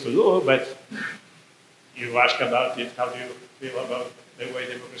of things to do, but you ask about it, how do you feel about the way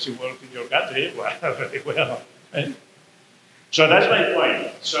democracy works in your country? Well, very well. Right? So that's my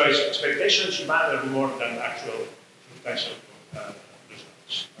point. So expectations matter more than actual substantial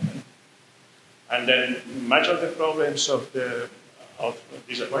results. Okay? And then much of the problems of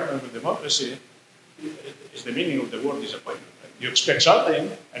disappointment with democracy is the meaning of the word disappointment. You expect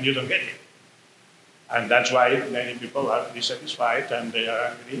something and you don't get it. And that's why many people are dissatisfied and they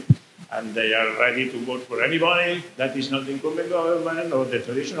are angry and they are ready to vote for anybody that is not the incumbent government or the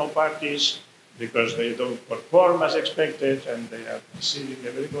traditional parties because they don't perform as expected and they are deceiving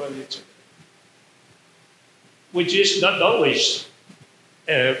everybody, etc. Which is not always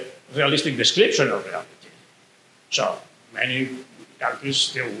a realistic description of reality. So many countries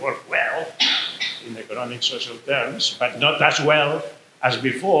still work well in economic, social terms, but not as well as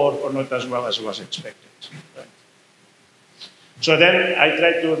before or not as well as was expected. Right? So then I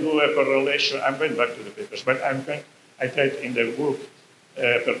tried to do a correlation. I'm going back to the papers, but I tried in the book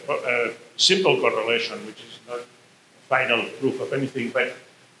simple correlation, which is not final proof of anything, but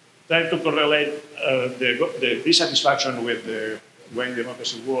trying to correlate the dissatisfaction with the way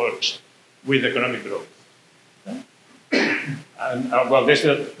democracy works with economic growth. Okay? And, well, this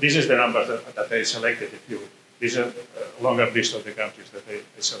is the number that I selected. This is a longer list of the countries that I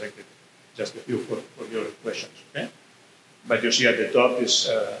selected, just a few for your questions. Okay? But you see at the top is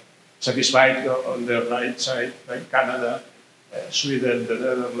satisfied on the right side, right? Canada, Sweden, the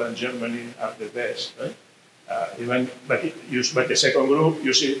Netherlands, Germany are the best. Right? But the second group,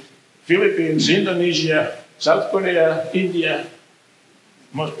 you see Philippines, Indonesia, South Korea, India,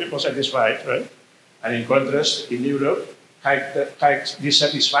 most people satisfied, right? And in contrast, in Europe, high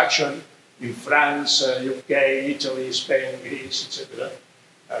dissatisfaction in France, UK, Italy, Spain, Greece, etc.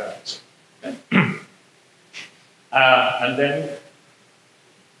 And then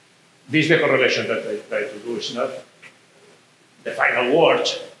this is the correlation that I try to do. It's not the final word,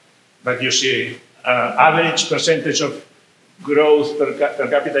 but you see average percentage of growth per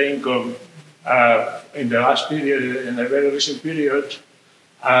capita income in the last period, in a very recent period.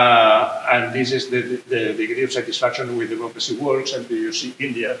 And this is the degree of satisfaction with democracy works, and you see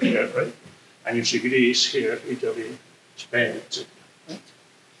India here, right? And you see Greece here, Italy, Spain, etc.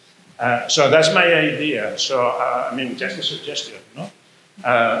 Right? So that's my idea. So, I mean, just a suggestion, no?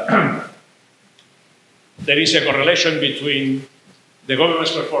 There is a correlation between the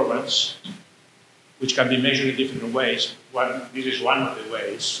government's performance, which can be measured in different ways. This is one of the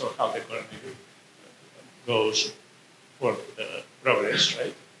ways, so how the economy goes for progress,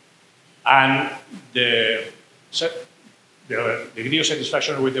 right? And the degree of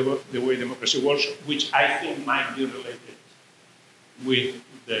satisfaction with the way democracy works, which I think might be related with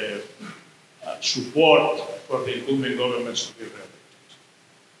the support for the incumbent governments to be re-elected.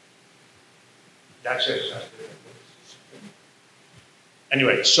 That's it.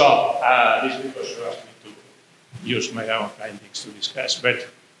 Anyway, so this is because you asked me to use my own findings to discuss. But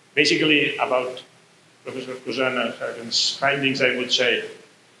basically about Professor Cuzán and Heggen's findings, I would say,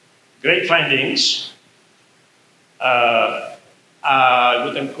 great findings. I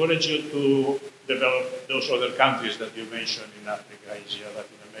would encourage you to develop those other countries that you mentioned in Africa, Asia,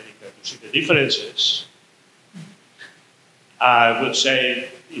 Latin America, to see the differences. I would say,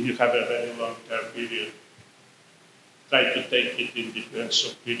 if you have a very long-term period, try to take it in different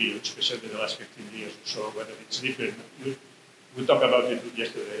sub-periods, especially the last 15 years or so, whether it's different. We talked about it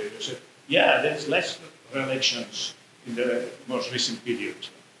yesterday. You said, yeah, there's less re-elections in the most recent period,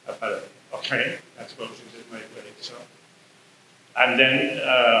 apparently. Okay, I suppose it might be so. And then,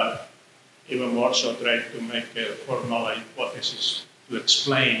 even more so, try to make a formal hypothesis to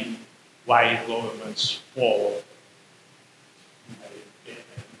explain why governments fall.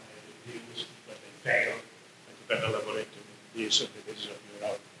 Because they fail, and to better elaborate this on the basis of your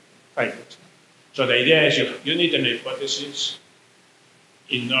own findings. So the idea is you need an hypothesis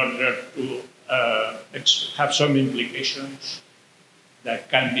in order to have some implications that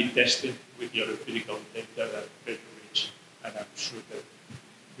can be tested with your empirical data that very rich and I'm sure that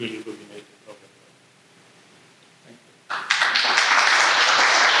will illuminate the problem. Thank you.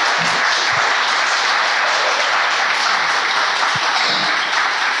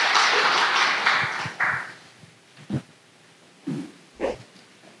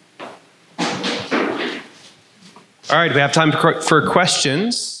 All right, we have time for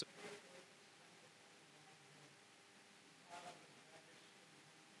questions.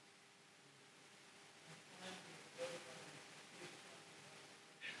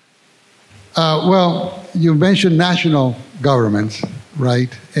 Well, you mentioned national governments, right?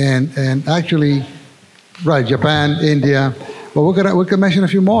 And actually, right, Japan, India. Well, we could mention a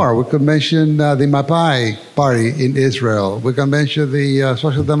few more. We could mention the Mapai Party in Israel. We can mention the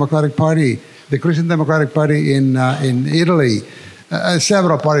Social Democratic Party, the Christian Democratic Party in Italy.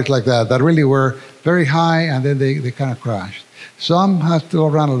 Several parties like that that really were very high, and then they kind of crashed. Some have to go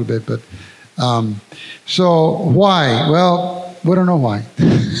around a little bit, but so why? Well, we don't know why.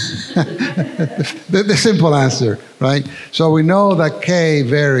 the simple answer, right? So we know that K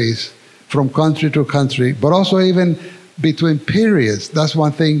varies from country to country, but also even between periods. That's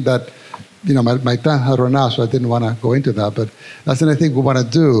one thing that, you know, my time had run out, so I didn't want to go into that, but that's another thing we want to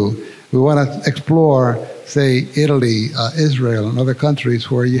do. We want to explore, say, Italy, Israel, and other countries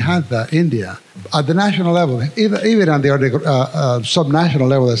where you had that, India. At the national level, even on the subnational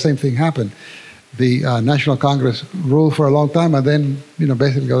level, the same thing happened. The National Congress ruled for a long time, and then, you know,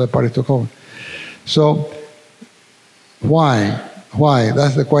 basically other parties took over. So, why? Why?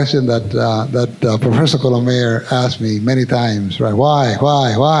 That's the question that Professor Colomer asked me many times, right? Why?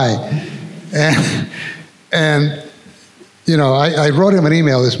 And you know, I wrote him an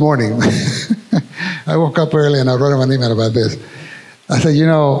email this morning. I woke up early and I wrote him an email about this. I said, you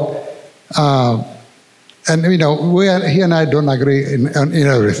know, and you know, he and I don't agree in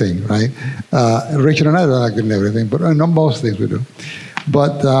everything, right? Richard and I don't agree in everything, but not most things we do.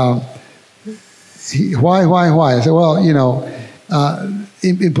 But why? I said, well, you know,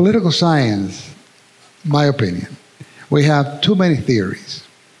 in political science, my opinion, we have too many theories.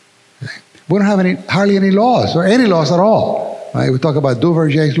 Okay? We don't have hardly any laws or any laws at all. Right? We talk about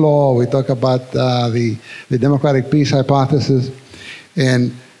Duverger's law. We talk about the democratic peace hypothesis,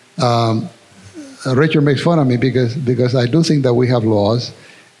 and Richard makes fun of me because I do think that we have laws,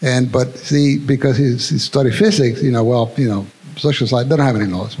 but see, because he studied physics, you know, well, you know, social science don't have any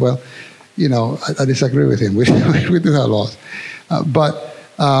laws. Well, you know, I disagree with him. We do have laws,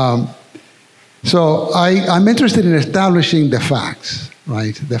 so I'm interested in establishing the facts,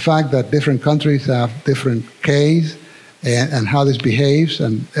 right? The fact that different countries have different Ks and how this behaves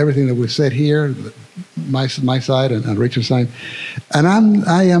and everything that we've said here. My side and Richard's side, and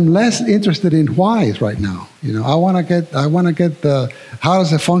I am less interested in whys right now. You know, I want to get the how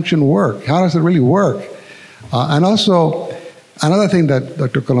does the function work? How does it really work? And also another thing that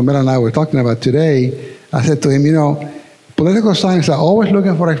Dr. Colomero and I were talking about today, I said to him, you know, political science are always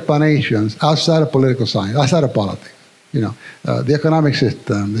looking for explanations outside of political science, outside of politics. You know, the economic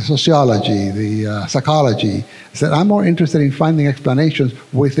system, the sociology, the psychology. I said I'm more interested in finding explanations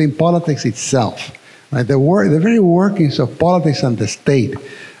within politics itself. Right? The very workings of politics and the state.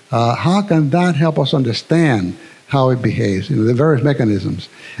 How can that help us understand how it behaves? You know, the various mechanisms.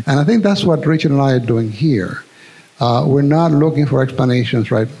 And I think that's what Richard and I are doing here. We're not looking for explanations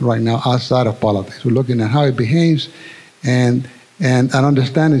right now outside of politics. We're looking at how it behaves and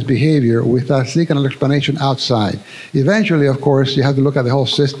understand its behavior without seeking an explanation outside. Eventually, of course, you have to look at the whole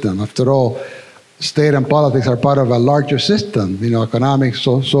system. After all, state and politics are part of a larger system, you know, economic,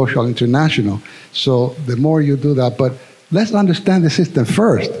 social, international. So the more you do that, but let's understand the system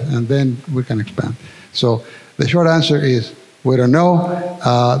first, and then we can expand. So the short answer is we don't know.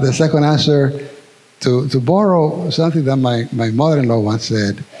 The second answer, to borrow something that my mother-in-law once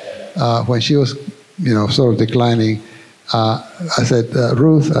said when she was, you know, sort of declining. I said,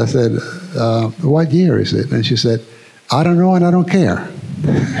 Ruth, I said, what year is it? And she said, I don't know and I don't care.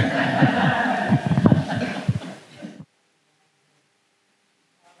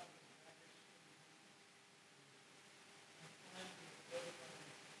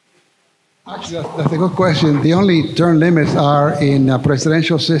 Actually, that's a good question. The only term limits are in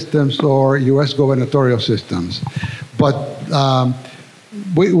presidential systems or U.S. gubernatorial systems. But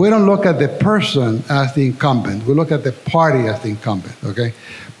we don't look at the person as the incumbent. We look at the party as the incumbent, okay?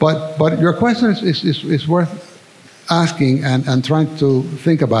 But your question is worth asking and trying to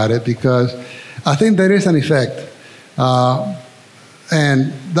think about it, because I think there is an effect.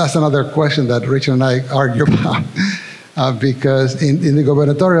 And that's another question that Richard and I argue about. Because in the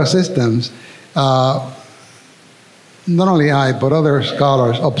gubernatorial systems, not only I, but other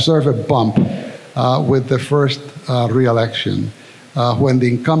scholars observe a bump with the first re-election, when the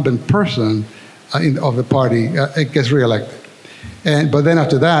incumbent person of the party gets re-elected. But then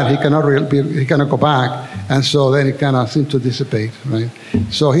after that, he cannot go back, and so then it kind of seems to dissipate, right?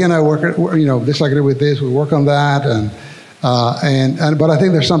 So he and I disagree with this. We work on that, but I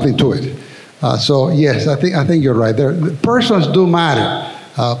think there's something to it. So yes, I think you're right. Persons do matter,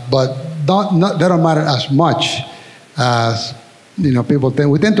 but they don't matter as much as people think.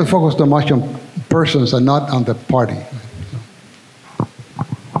 We tend to focus too much on persons and not on the party.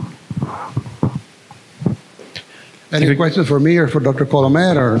 Any questions for me or for Dr.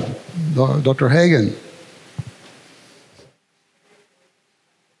 Colomet or Dr. Heggen?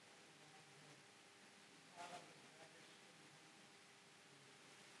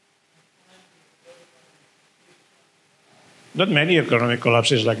 Not many economic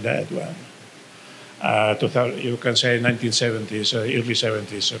collapses like that one. You can say 1970s, early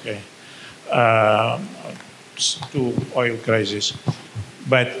 70s, okay. Two oil crises.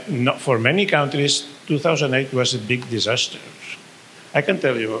 But not for many countries, 2008 was a big disaster. I can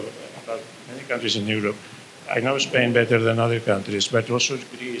tell you about many countries in Europe. I know Spain better than other countries, but also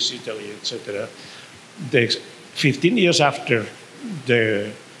Greece, Italy, etc. 15 years after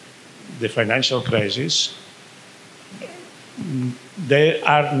the financial crisis, they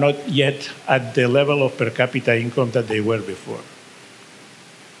are not yet at the level of per capita income that they were before.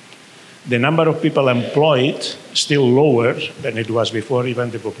 The number of people employed still lower than it was before, even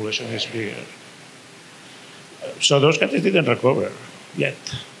the population is bigger. So those countries didn't recover yet.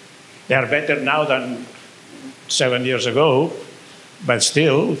 They are better now than 7 years ago, but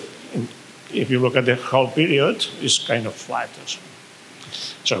still, if you look at the whole period, it's kind of flat.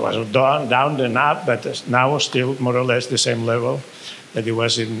 So it was down and up, but now still more or less the same level that it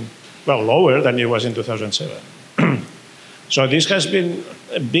was lower than it was in 2007. So this has been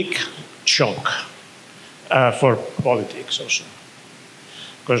a big shock for politics also,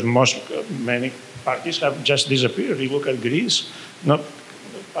 because many parties have just disappeared. You look at Greece, no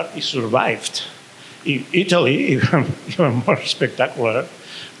party survived. In Italy, even more spectacular.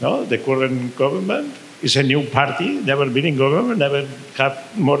 No, the current government is a new party, never been in government, never had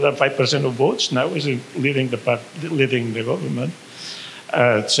more than 5% of votes. Now is leading the government,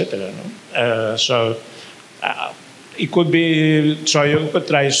 etc. No? It could be, so you could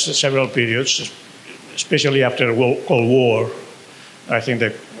try several periods, especially after Cold War. I think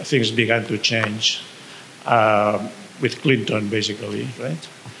that things began to change with Clinton, basically, right?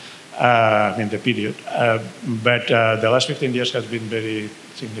 In the period. But the last 15 years has been very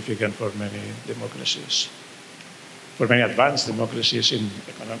significant for many democracies. For many advanced democracies,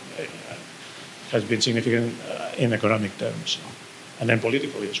 has been significant in economic terms, and then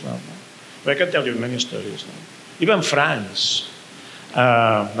politically as well. No? But I can tell you many stories. No? Even France.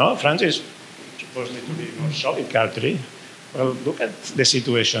 France is supposedly to be a more solid country. Well, look at the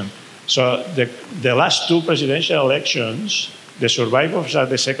situation. So the last two presidential elections, the survivors at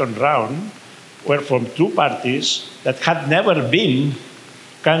the second round were from two parties that had never been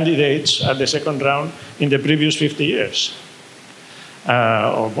candidates at the second round in the previous 50 years.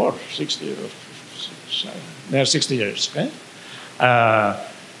 Or more, 60 or 60 years. Okay?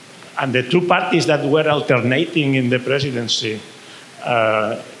 And the two parties that were alternating in the presidency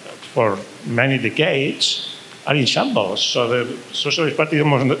for many decades are in shambles. So the Socialist Party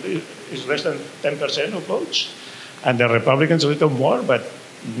is less than 10% of votes, and the Republicans a little more, but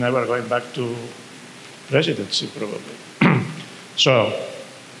never going back to presidency, probably. So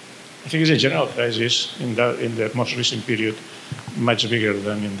I think it's a general crisis in the most recent period, much bigger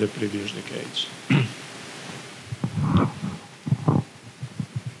than in the previous decades.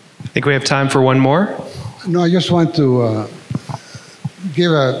 I think we have time for one more. No, I just want to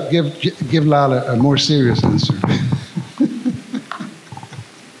give Lal a more serious answer.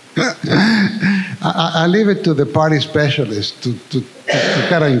 I leave it to the party specialists to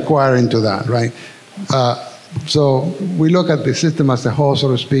kind of inquire into that, right? So we look at the system as a whole, so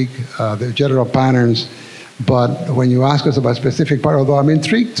to speak, the general patterns. But when you ask us about specific party, although I'm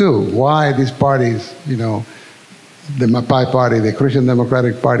intrigued too, why these parties, the Mapai Party, the Christian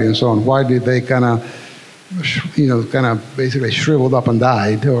Democratic Party, and so on, why did they kind of basically shriveled up and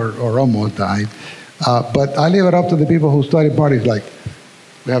died, or almost died? But I leave it up to the people who study parties. Like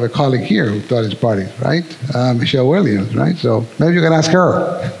we have a colleague here who studies parties, right? Michelle Williams, right? So maybe you can ask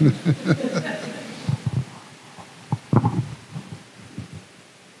her.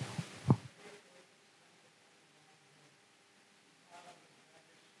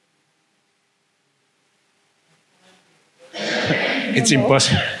 It's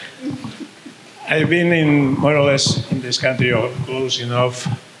impossible. I've been in more or less in this country close enough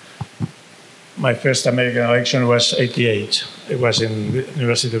My first American election was '88. It was in the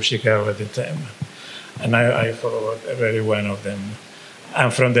University of Chicago at the time. And I followed every one of them.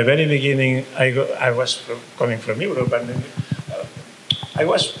 And from the very beginning, I was coming from Europe, and I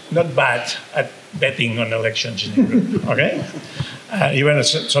was not bad at betting on elections in Europe, okay? Even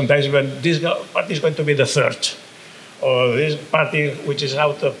sometimes when this party is going to be the third, or this party which is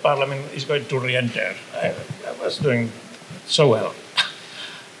out of parliament is going to re-enter. I was doing so well.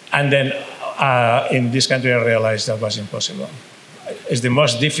 And then in this country, I realized that was impossible. It's the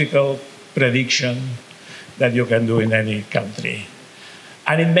most difficult prediction that you can do in any country.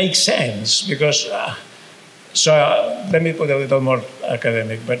 And it makes sense because, let me put a little more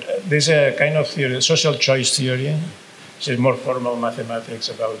academic, but there's a kind of theory, social choice theory, which is more formal mathematics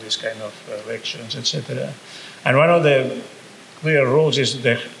about this kind of elections, etc. And one of the clear rules is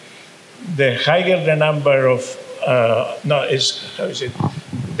the higher the number of,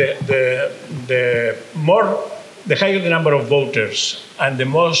 the higher the number of voters and the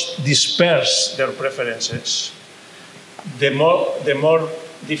most dispersed their preferences, the more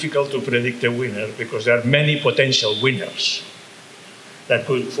difficult to predict a winner, because there are many potential winners that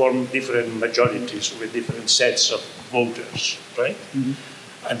could form different majorities with different sets of voters, right? Mm-hmm.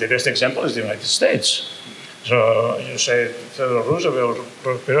 And the best example is the United States. So you say Theodore Roosevelt,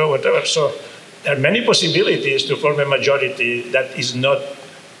 Perot, whatever. So there are many possibilities to form a majority that is not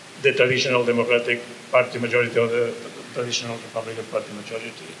the traditional Democratic Party majority or the traditional Republican Party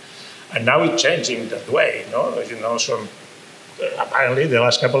majority. And now it's changing that way, no? You know, so apparently the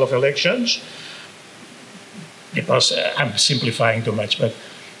last couple of elections, because I'm simplifying too much, but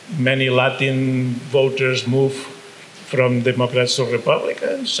many Latin voters move from Democrats to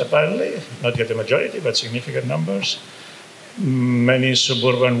Republicans, apparently, not yet a majority, but significant numbers. Many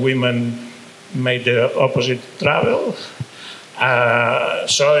suburban women made the opposite travel.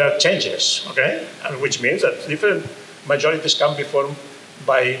 So there are changes, okay? And which means that different majorities can be formed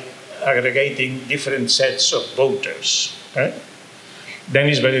by aggregating different sets of voters, okay? Then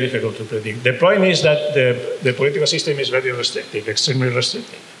it's very difficult to predict. The point is that the political system is very restrictive, extremely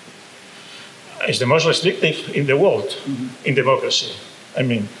restrictive. It's the most restrictive in the world, in democracy. I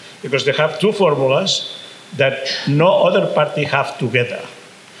mean, because they have two formulas that no other party have together,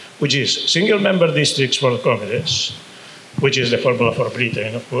 which is single-member districts for Congress, which is the formula for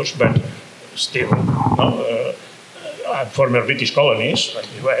Britain, of course, but still, former British colonies, like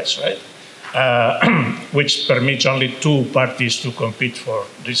the U.S., right? Which permits only two parties to compete for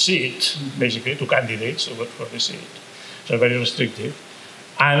the seat, basically two candidates to vote for the seat. So very restrictive.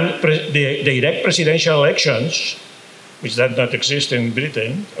 And the direct presidential elections, which does not exist in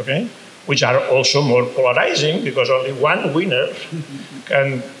Britain, okay, which are also more polarizing because only one winner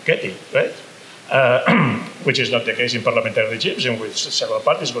can get it, right? Which is not the case in parliamentary regimes in which several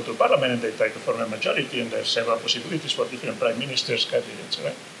parties go to parliament and they try to form a majority, and there are several possibilities for different prime ministers, candidates,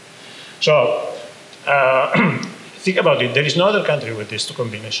 right? So think about it. There is no other country with this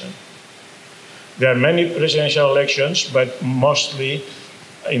combination. There are many presidential elections, but mostly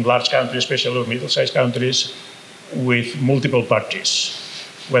in large countries, especially middle-sized countries, with multiple parties,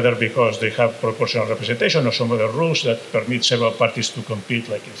 whether because they have proportional representation or some other rules that permit several parties to compete,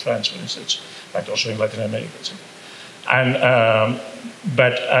 like in France, for instance, but also in Latin America. And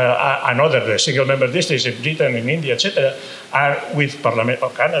another, the single-member districts in Britain, in India, etc., are with Parliament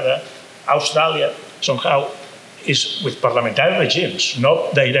of Canada. Australia somehow is with parliamentary regimes,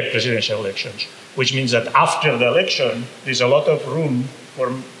 not direct presidential elections, which means that after the election, there's a lot of room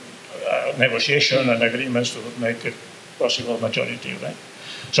for negotiation and agreements to make a possible majority, right?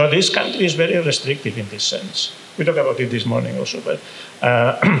 So this country is very restrictive in this sense. We talked about it this morning also, but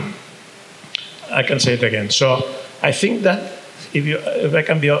I can say it again. So I think that if I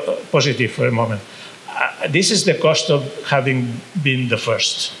can be positive for a moment, this is the cost of having been the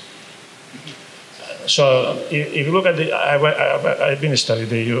first. So if you look at I've been studying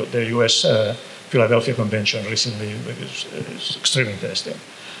the U.S. Philadelphia Convention recently, because it's extremely interesting.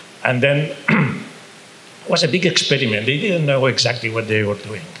 And then it was a big experiment. They didn't know exactly what they were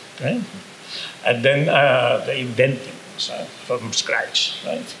doing, right? And then they invented things from scratch,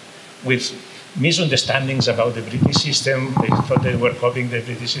 right? With misunderstandings about the British system. They thought they were copying the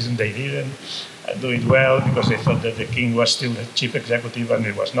British system. They didn't do it well because they thought that the king was still the chief executive and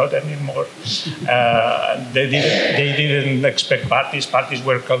it was not anymore. They didn't expect parties. Parties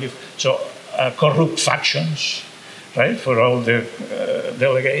were corrupt factions, right, for all the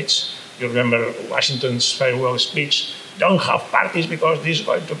delegates. You remember Washington's farewell speech, don't have parties because this is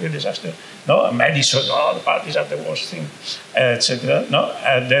going to be a disaster. No, Madison, the parties are the worst thing, etc. No,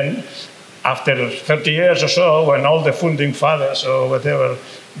 and then after 30 years or so, when all the founding fathers or whatever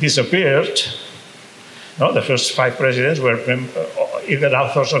disappeared, No, the first 5 presidents were either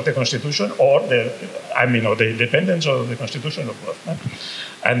authors of the Constitution or the dependents of the Constitution of both.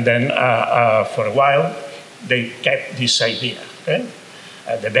 And then for a while, they kept this idea. Okay?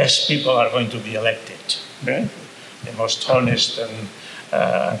 The best people are going to be elected. Okay? The most honest and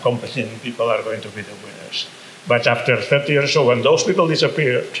competent people are going to be the winners. But after 30 years or so, when those people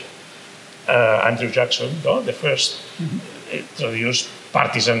disappeared, Andrew Jackson, the first, introduced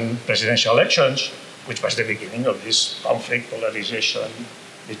partisan presidential elections, which was the beginning of this conflict, polarization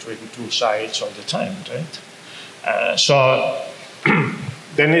between two sides all the time, right? So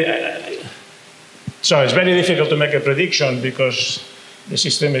it's very difficult to make a prediction because the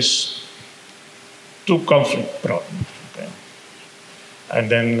system is too conflict-prone. Okay? And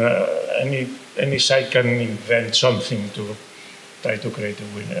then any side can invent something to try to create a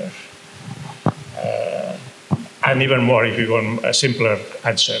winner. And even more, if you want a simpler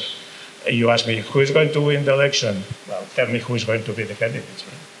answer, you ask me, who is going to win the election? Well, tell me who is going to be the candidates.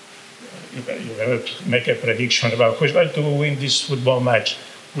 Right? You cannot make a prediction about who is going to win this football match.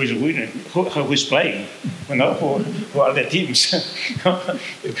 Who is winning? Who is playing? Who are the teams?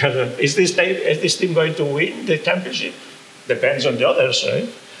 Because is this team going to win the championship? Depends on the others, right?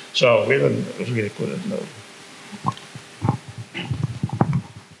 So we really couldn't know.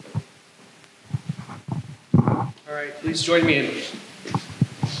 All right, please join me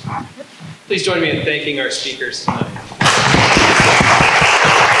in thanking our speakers tonight.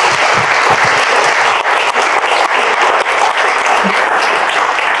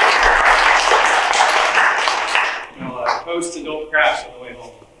 Toast and don't crash on the way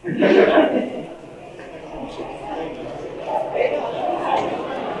home.